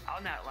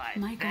 I'll not lie.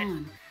 Mic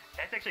on.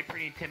 That's actually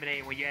pretty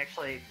intimidating when you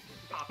actually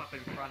pop up in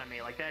front of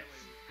me. Like, that's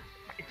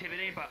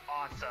intimidating but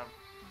awesome.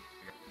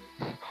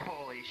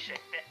 Holy shit.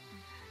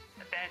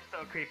 That's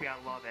so creepy, I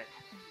love it.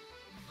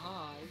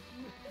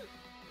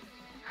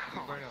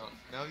 Burnout.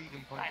 Now you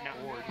can punch I know.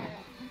 forward.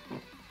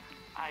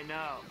 I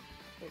know.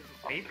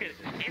 He's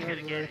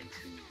gonna get it.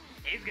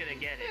 He's gonna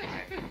get it.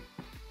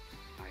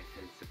 I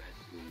sense the best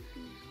wound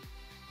in you.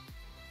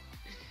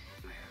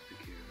 I have to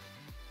cure.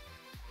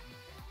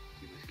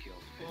 You must kill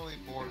 50 Only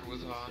board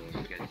was on.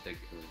 Get sick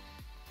first.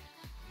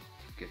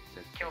 Get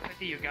sick. Kill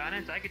 50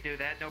 Ugandans? I could do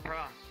that, no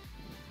problem.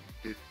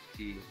 50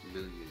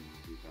 million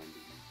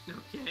Ugandans.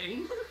 Okay.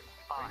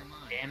 Oh,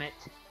 damn it.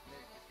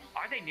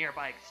 Are they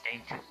nearby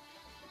extinct?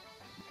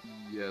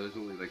 Yeah, there's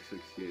only like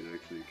 68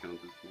 actually accounted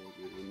for,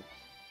 man.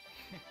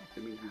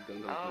 That means you've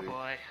done that Oh thing.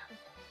 boy.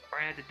 We're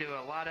gonna have to do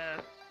a lot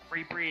of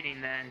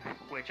rebreeding then,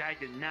 which I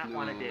do not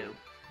want to do.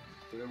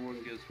 But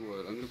everyone, guess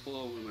what? I'm gonna pull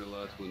out one of my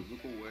last ones.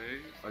 Look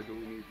away. I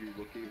don't need you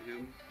looking at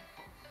him.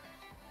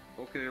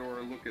 Okay,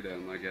 or look at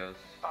him, I guess.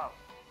 Oh.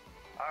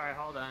 Alright,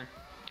 hold on.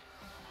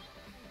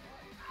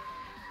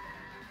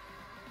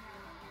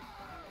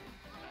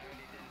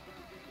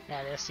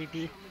 yeah, the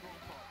SCP.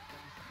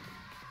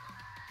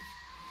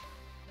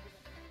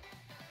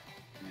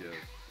 Yes,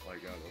 I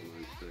got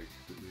online 6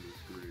 to do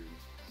the screen.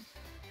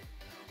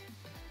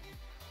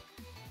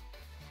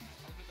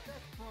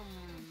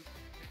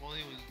 If only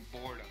it was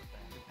board on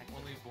that. If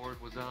only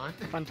board was on.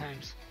 Fun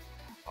times.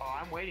 Oh,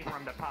 I'm waiting for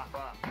him to pop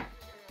up.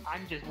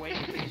 I'm just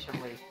waiting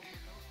patiently.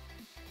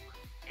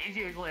 He's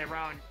usually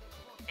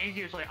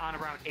on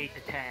around 8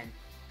 to 10.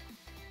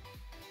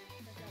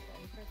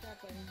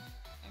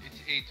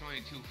 It's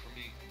 8:22 for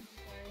me.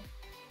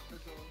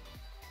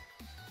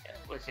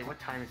 Let's see, what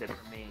time is it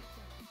for me?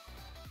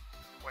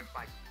 What's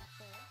my...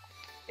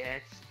 Yeah,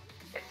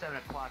 it's 7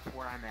 o'clock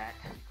where I'm at.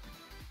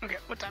 Okay,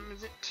 what time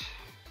is it?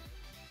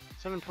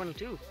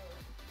 7:22.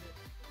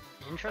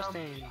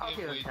 Interesting. I'll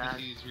give it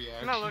time.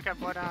 I'm gonna look at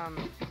what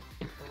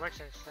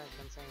Alexis has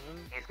been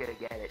saying. He's gonna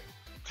get it.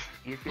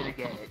 He's gonna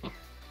get it.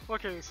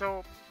 Okay,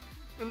 so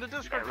in the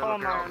Discord That little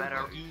girl comment,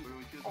 better-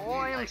 all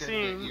I am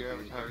seeing Your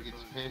avatar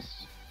gets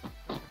pissed.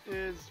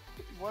 is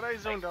what I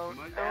zoned out.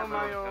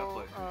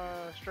 LMIO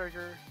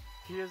striker.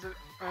 He is a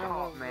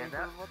animal. Oh, man,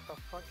 that- what the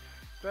fuck?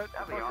 That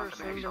that'd be fucker awesome,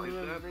 sang to me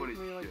actually. and raped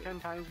me like 10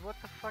 times. What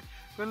the fuck?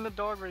 Then the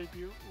dog raped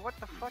you. What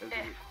the fuck?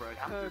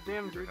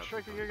 Damn, dude,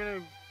 Striker, you're gonna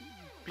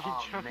be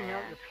Oh, jumping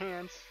out man. your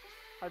pants.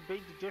 I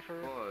beg to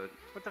differ. But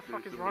What the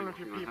fuck there's is some wrong with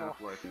you extra people?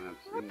 Half-Life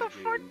maps What in the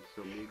fuck? game,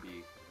 so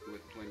maybe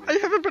with playing I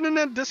haven't been in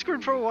that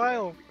Discord for a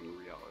while. become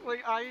reality.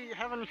 Like, I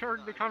haven't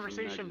heard the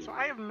conversation, so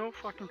I have no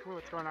fucking clue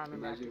what's going on in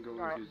that, Imagine going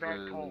to that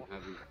Zen call. and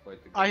having to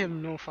fight the I have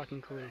no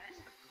fucking clue. Is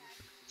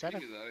that a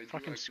Speaking of that, I do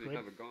fucking actually squid?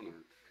 have a gunner.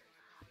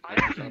 I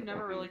actually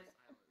never really...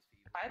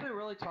 I haven't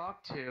really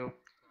talked to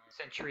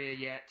Centria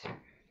yet.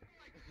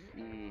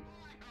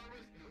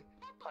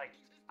 Like,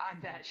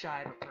 I'm that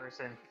shy of a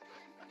person.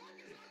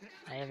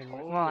 I haven't.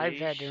 Well, I've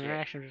had shit.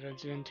 interactions with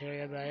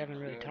Zenteria, but I haven't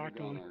really Yeah, talked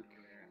to him. Gunark.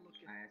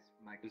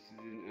 This is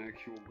an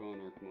actual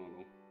Gunark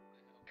model.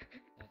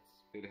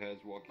 It has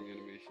walking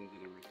animations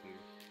and everything.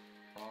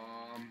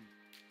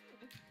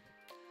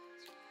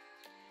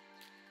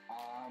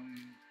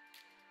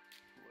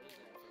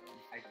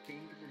 I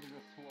think this is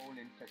a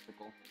swollen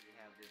testicle.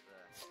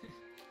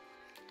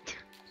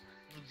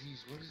 Oh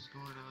jeez, what is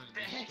going on? in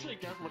That this actually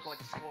store? does look like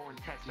a swollen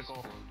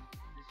testicle.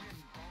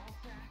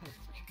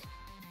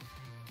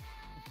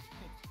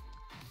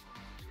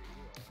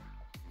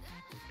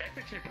 That's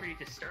actually pretty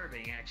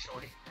disturbing,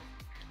 actually.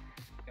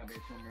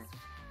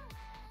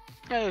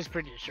 That is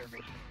pretty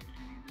disturbing.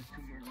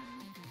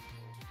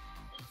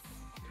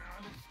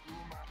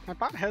 My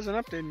bot hasn't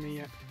updated me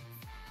yet.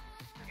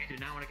 You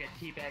do not want to get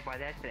teabagged by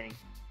that thing.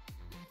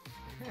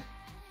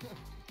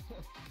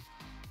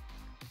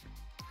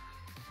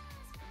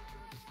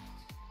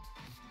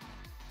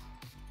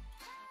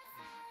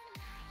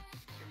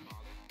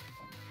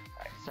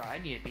 Sorry,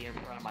 I need to be in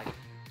front of my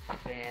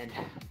fan.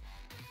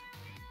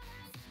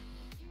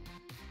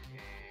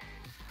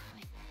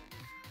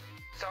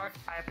 Sorry,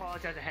 I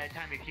apologize ahead of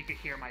time if you could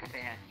hear my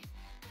fan.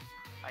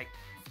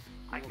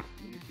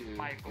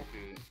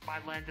 My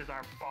lenses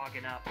are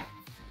fogging up.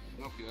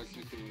 Nope, you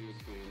actually can use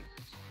fan.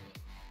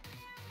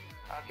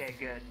 Okay,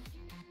 good.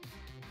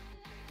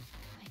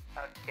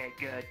 Okay,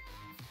 good.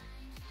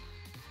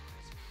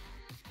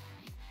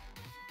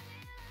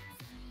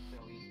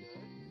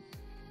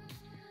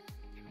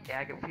 Yeah,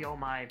 I can feel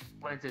my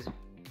lenses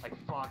like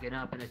fogging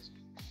up, and it's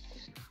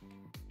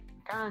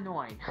kind of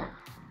annoying.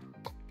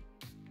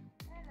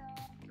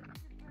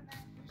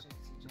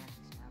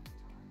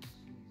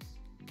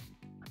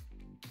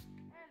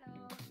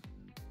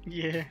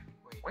 Yeah.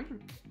 Wait,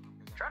 I'm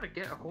trying to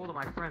get a hold of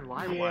my friend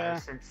Livewire Yeah.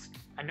 since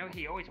I know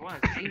he always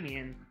wanted to see me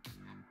in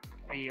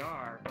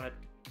VR, but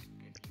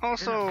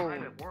Also, it's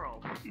in a private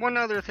world. one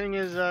other thing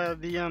is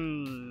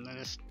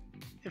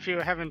if you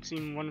haven't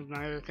seen one of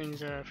my other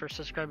things for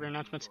subscriber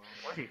announcements,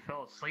 What if he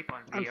fell asleep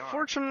on VR?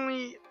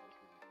 unfortunately,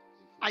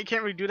 I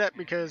can't redo that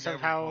because of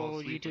Never fall how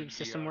asleep in YouTube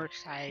system VR.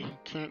 works. I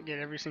can't get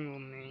every single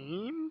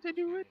name to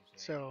do it,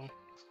 so.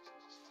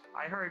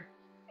 I heard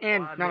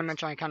And a lot of not to mixed-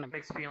 mention, I kind of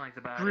mixed feelings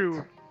about grew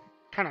it.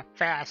 kind of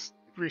fast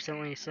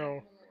recently,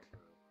 so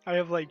I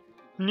have like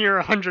near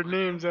 100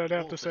 names I'd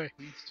have to say.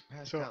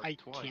 So I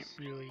can't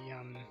really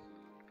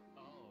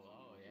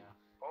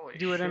Holy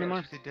do it shit.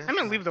 anymore. She's a I'm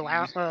gonna leave the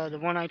desktop. the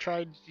one I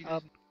tried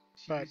up,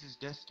 She but uses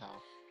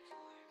desktop.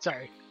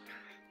 sorry.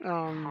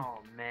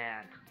 Oh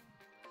man.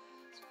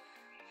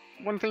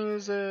 One thing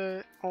is,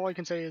 all I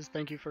can say is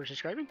thank you for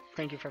subscribing.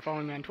 Thank you for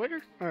following me on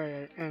Twitter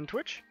and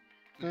Twitch.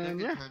 The And second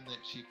yeah, time that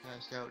she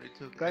passed out, it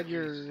took glad at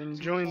you're least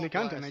enjoying two the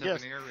full content, I blasts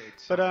of guess. an air raid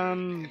But siren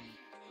and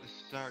the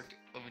start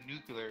of a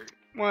nuclear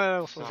what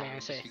else was I siren gonna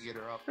just say? to get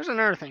her up. There's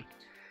another thing.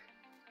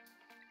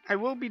 I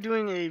will be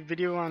doing a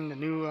video on the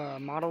new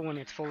model when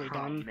it's fully Oh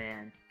done.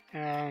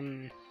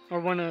 man. Or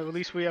when at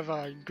least we have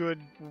a good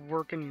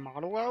working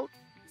model out.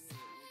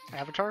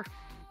 Avatar.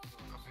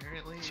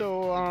 Apparently,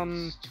 So,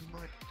 it's too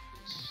much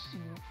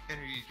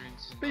energy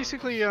drinks. And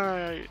basically,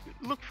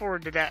 look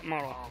forward to that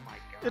model. Oh my god.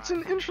 It's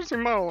an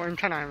interesting model and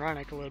kind of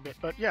ironic a little bit,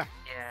 but yeah.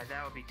 Yeah,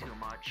 that would be too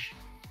much.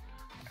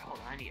 Hold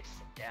on, I need to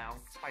sit down.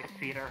 My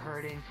feet are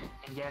hurting,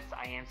 and yes,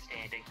 I am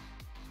standing.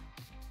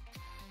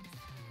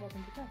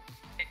 Welcome to Cook.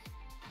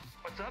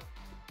 What's up?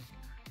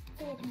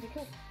 Welcome to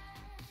Cook.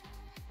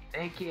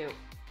 Thank you.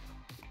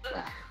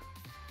 Ugh.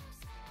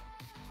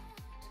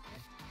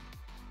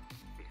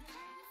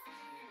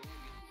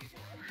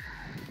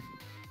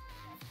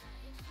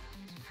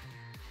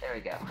 There we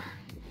go.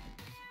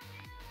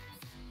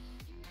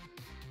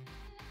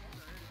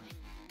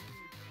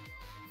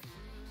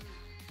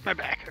 My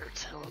back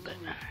hurts a little bit.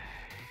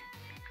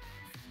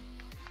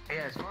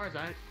 Yeah, as far as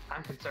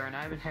I'm concerned,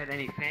 I haven't had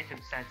any phantom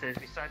senses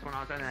besides when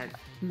I was on that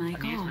Mic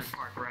amusement off.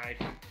 park ride.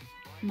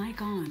 Mic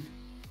on.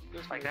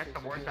 Like, that's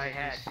the worst I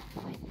had.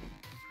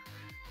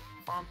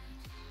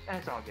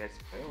 That's all good.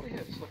 I only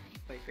have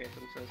like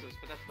phantom senses,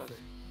 but that's about it.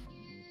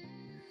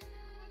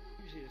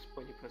 Usually just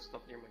when you put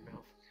stuff near my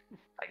mouth.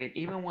 Like,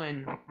 even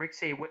when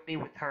Rixie whipped me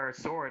with her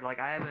sword, like,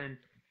 I haven't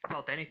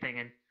felt anything,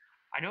 and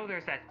I know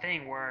there's that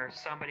thing where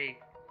somebody,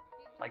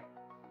 like,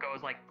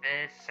 goes like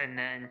this, and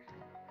then,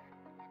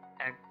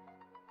 and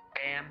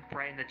bam,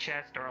 right in the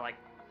chest, or, like,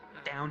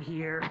 down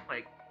here,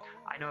 like,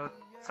 I know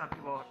some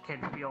people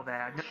can feel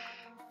that.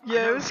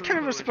 Yeah, it was kind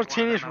of a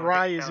spontaneous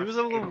rise. It was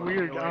a little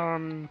weird.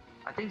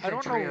 I think I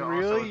don't know Centuria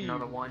also is really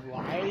another one.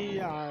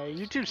 why.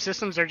 YouTube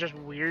systems are just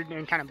weird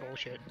and kind of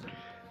bullshit.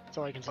 That's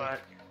all I can say.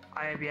 But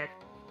I have yet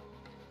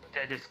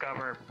to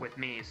discover with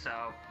me, so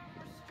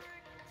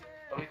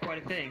it'll be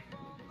quite a thing.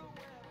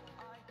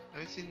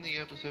 I've seen the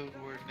episode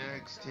where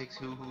Nags takes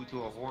Hoo Hoo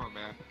to a horror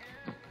map.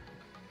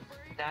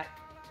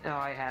 No,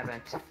 I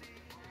haven't.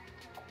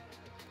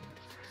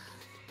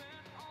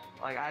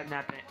 Like, I've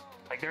not been.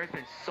 Like, there's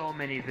been so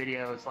many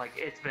videos. Like,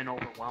 it's been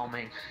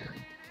overwhelming.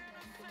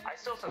 I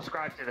still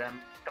subscribe to them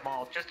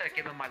all, just to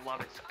give them my love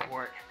and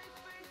support.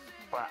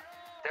 But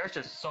there's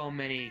just so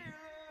many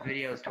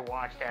videos to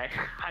watch that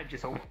I'm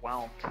just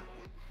overwhelmed.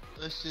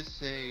 Let's just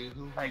say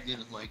Hoo Hoo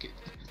didn't like it.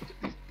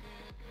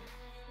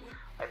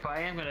 If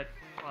I am gonna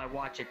probably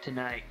watch it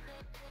tonight.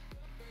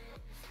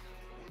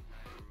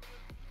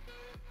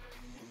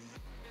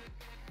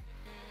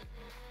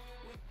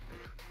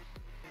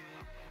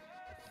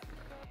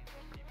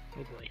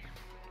 Oh boy.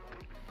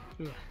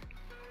 Ugh.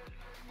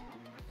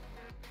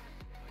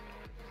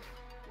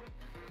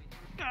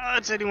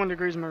 It's 81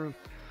 degrees in my room.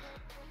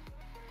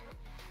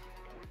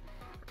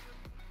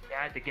 Yeah,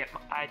 I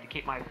had to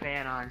keep my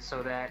fan on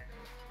so that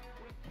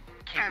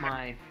keep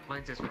my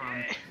lenses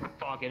from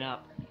fogging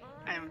up.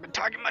 I haven't been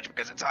talking much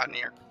because it's hot in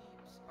here.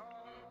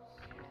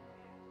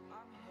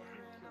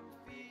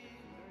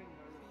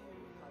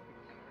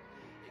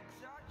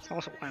 It's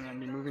also why I'm gonna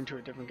be moving to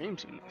a different game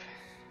soon enough.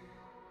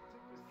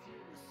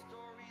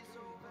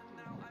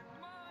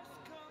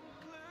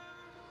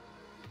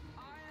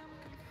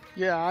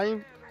 Yeah,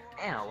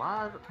 And a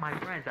lot of my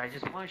friends I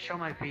just want to show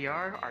my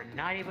VR are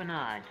not even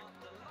on.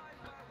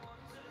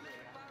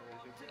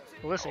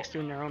 Ballistic's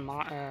doing their own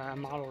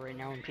model right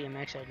now in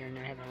PMX Editor, and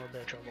they're having a little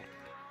bit of trouble.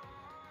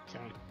 So.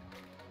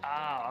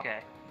 Oh, okay.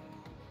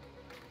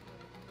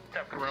 What's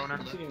up, Corona?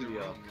 He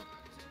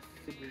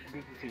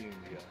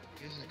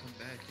hasn't come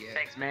back yet.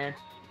 Thanks, man.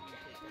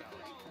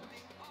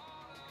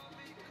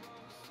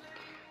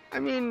 I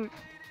mean,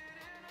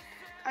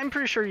 I'm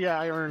pretty sure, yeah,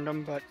 I earned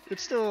them, but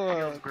it's still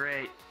Feels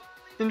great.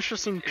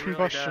 interesting It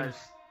combustion really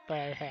does. that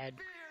I had.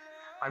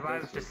 My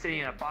bike was just sitting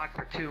in a box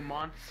for 2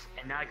 months,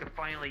 and now I can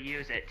finally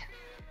use it.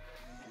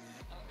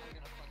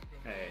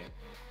 Hey.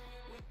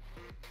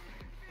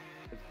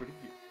 That's pretty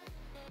cute.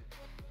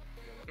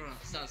 No,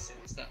 stop. Guess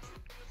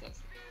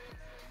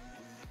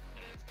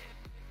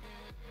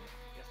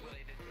what I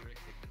did to Rick?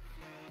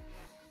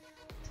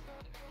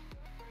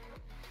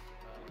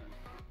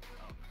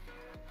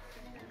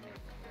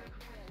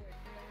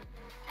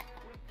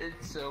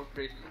 It's so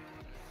pretty.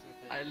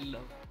 I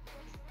love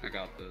I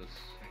got this.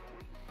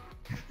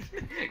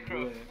 it.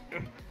 Bro,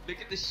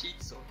 look at the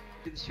sheet sword.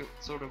 Look at the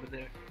sword over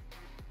there.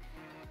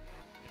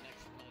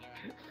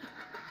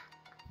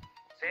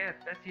 So yeah,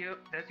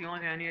 that's the only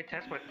thing I need to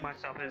test with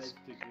myself is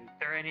if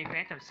there are any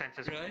phantom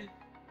senses. Right?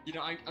 You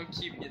know, I'm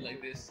keeping it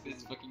like this.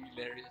 It's fucking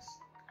hilarious.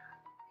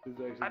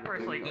 I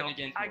personally Then don't.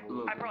 again, I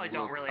probably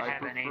don't really I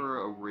have any.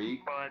 prefer a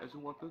rake but as a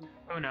weapon.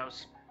 who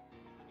knows?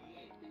 Yeah,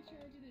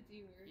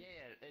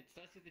 it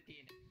starts with the D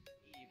and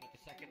E, but the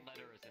second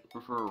letter is I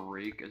prefer a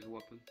rake as a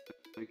weapon.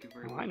 Thank you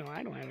very Oh, much. I know,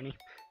 I don't have any.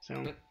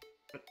 So.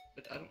 But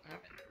I don't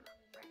have it.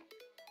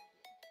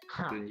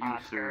 Then you,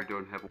 sir,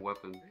 don't have a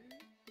weapon.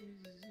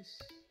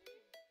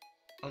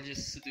 I'll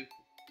just Sudoku.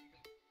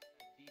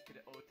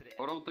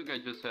 I don't think I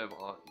just have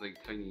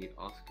like tiny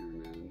Oscar,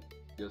 man.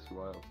 Guess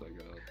what else I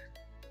got?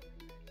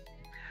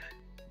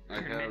 I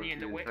have Minion,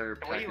 the the way entire you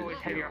package always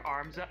have deal. your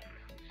arms up.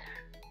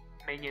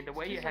 Minion, the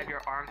way you have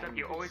your arms up,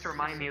 you always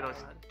remind me of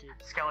those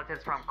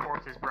skeletons from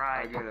Corpse's I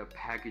Bride. got a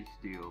package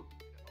deal.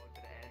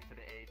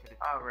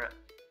 Oh,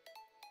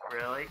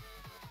 really?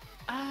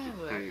 Oh,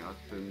 Tiny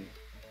Austin.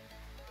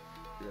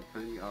 I got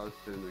Tiny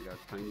Austin, I got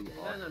Tiny Then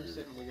I'm Austin.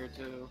 sitting weird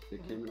too. They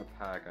came in a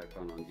pack I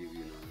found on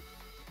DeviantArt.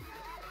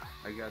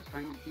 I got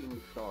Tiny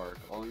Team Stark.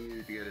 All I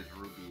needed to get is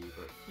Ruby,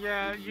 but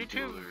Yeah, Ruby's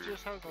YouTube mother,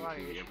 just has a lot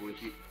of aka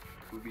issues.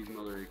 Ruby's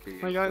mother, aka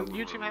Like, Summer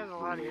YouTube has a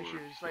lot of Rose,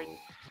 issues. so Like,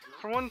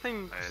 for one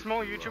thing, I had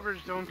small to,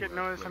 YouTubers don't get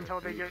noticed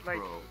until they get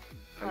like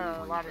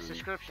a lot of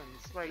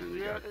subscriptions. Like,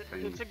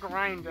 it's a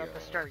grind at the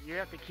start. You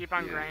have to keep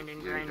on grinding.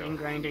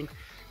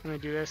 I'm gonna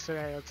do this so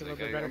that it's a little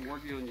bit better.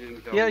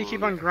 Yeah, you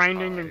keep on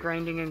grinding and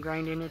grinding and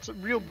grinding. It's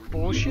real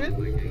bullshit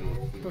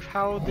with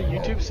how the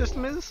YouTube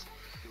system is,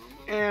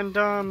 and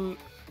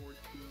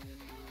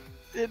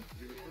it,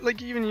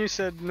 like even you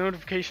said,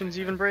 notifications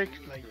even break.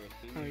 Like,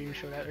 I'll even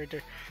show that right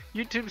there.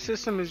 YouTube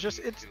system is just,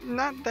 it's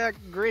not that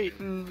great,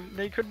 and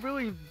they could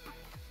really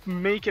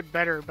make it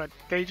better, but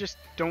they just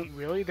don't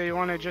really. They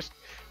want to just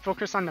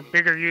focus on the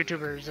bigger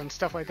YouTubers and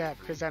stuff like that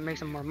because that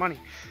makes them more money.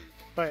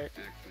 But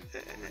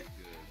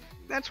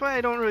that's why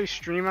I don't really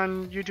stream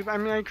on YouTube. I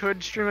mean, I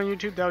could stream on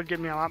YouTube, that would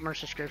get me a lot more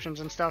subscriptions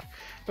and stuff,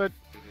 but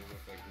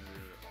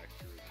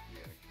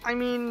I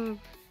mean,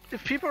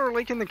 if people are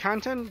liking the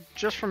content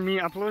just from me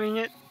uploading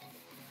it,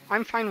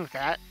 I'm fine with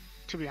that,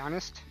 to be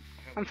honest.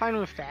 I'm fine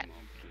with that.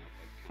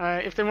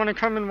 If they want to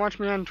come and watch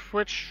me on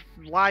Twitch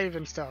live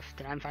and stuff,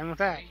 then I'm fine with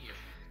that.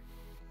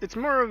 It's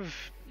more of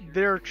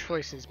their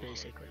choices,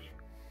 basically.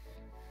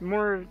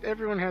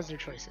 Everyone has their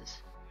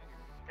choices.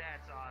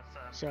 That's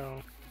awesome.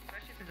 So,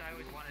 Especially since I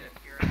always wanted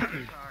to hear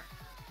an avatar.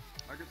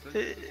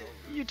 the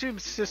YouTube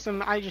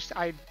system,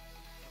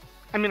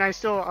 I mean, I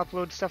still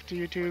upload stuff to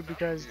YouTube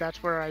because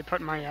that's where I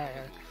put my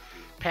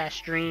past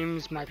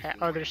streams, my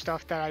other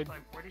stuff that I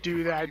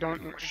do that I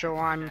don't show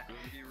on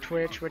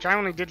Twitch, which I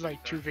only did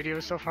like 2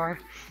 videos so far.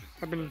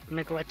 I've been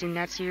neglecting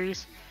that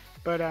series,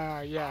 but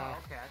yeah. Oh,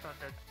 okay, I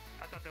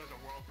thought there was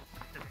a world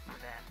specific for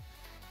that.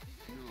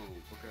 No,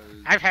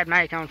 because I've had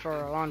my account for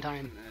a long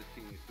time. I'm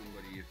asking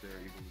somebody if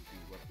they're able to do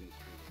weapons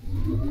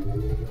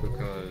for them.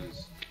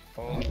 Because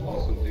all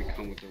awesome did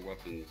come with their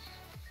weapons.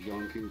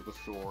 Young came with a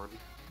sword.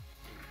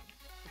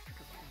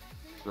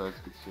 So that's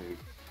good save.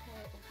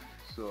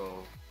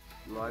 So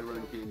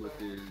Lyron came with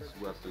his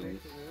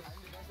weapons.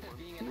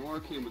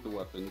 Nora came with the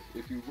weapons.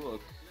 If you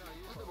look,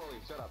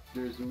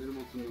 there's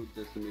minimal to no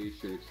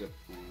decimation except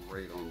for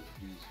right on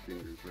these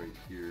fingers right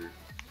here.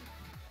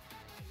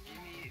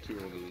 2 of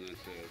them and that's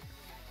it.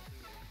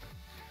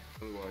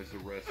 Otherwise the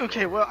rest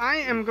Okay, well I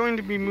am going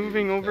to be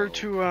moving over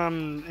to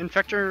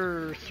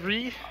Infector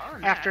 3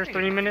 after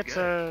 30 minutes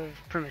of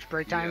pretty much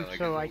break time,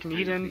 so I can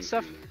eat and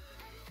stuff.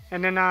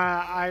 And then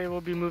I will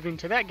be moving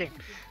to that game.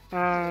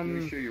 Let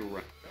me show you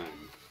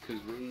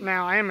around.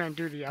 Now I am going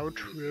to do the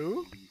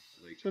outro.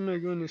 So I'm going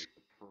to go in this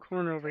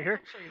corner over here.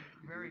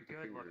 Very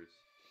good.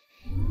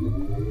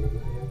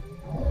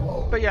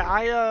 But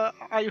yeah,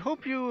 I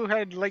hope you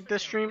had liked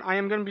this stream. I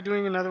am going to be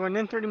doing another one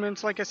in 30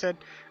 minutes, like I said.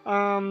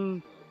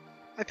 I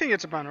think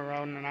it's about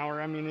around an hour.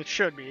 I mean, it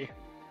should be.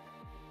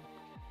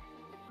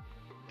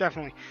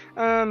 Definitely.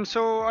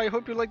 So I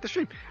hope you like the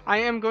stream. I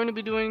am going to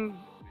be doing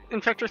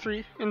Infector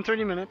 3 in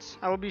 30 minutes.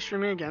 I will be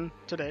streaming again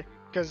today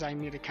because I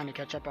need to kind of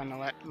catch up on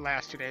the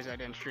last 2 days I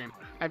didn't stream.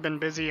 I've been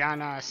busy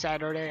on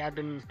Saturday.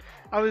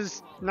 I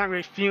was not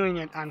really feeling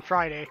it on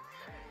Friday.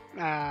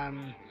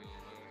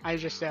 I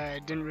just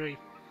didn't really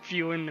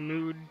feel in the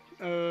mood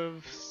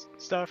of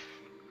stuff.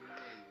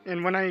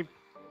 And when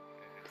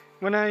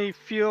I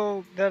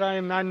feel that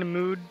I'm not in the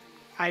mood,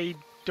 I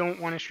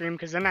don't want to stream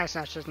because then that's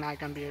just not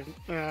gonna be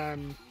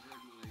an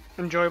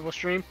enjoyable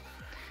stream.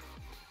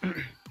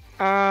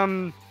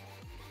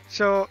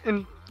 So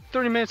in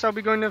 30 minutes I'll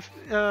be going to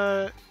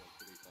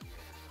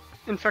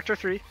Infector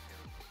 3.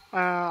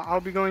 I'll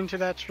be going to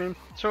that stream.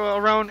 So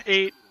around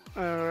 8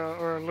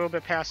 or a little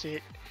bit past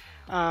 8.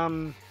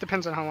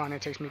 Depends on how long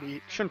it takes me to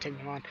eat. Shouldn't take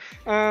me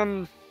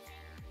long.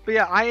 But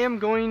yeah, I am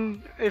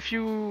going, if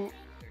you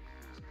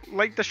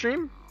like the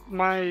stream,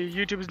 my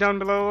YouTube is down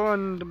below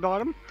on the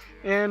bottom,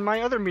 and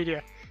my other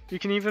media. You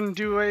can even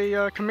do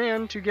a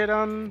command to get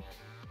to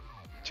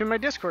my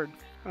Discord.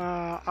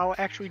 I'll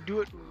actually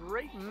do it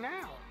right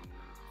now.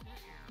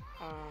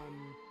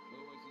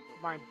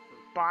 My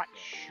bot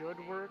should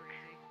work.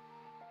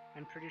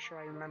 I'm pretty sure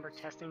I remember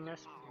testing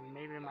this.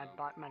 Maybe my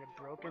bot might have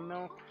broken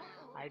though.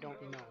 I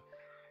don't know.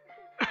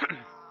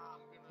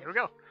 Here we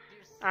go.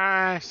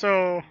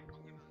 So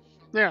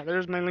yeah,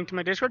 there's my link to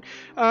my Discord.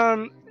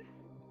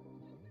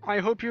 I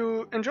hope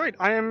you enjoyed.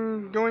 I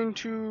am going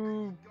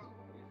to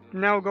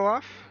now go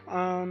off.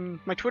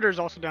 My Twitter is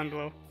also down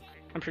below.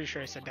 I'm pretty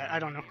sure I said that. I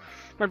don't know.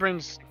 My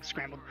brain's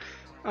scrambled.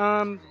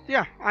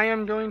 Yeah, I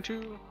am going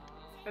to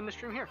end the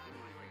stream here.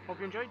 Hope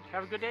you enjoyed.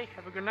 Have a good day.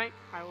 Have a good night.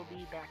 I will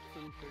be back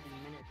in 30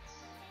 minutes.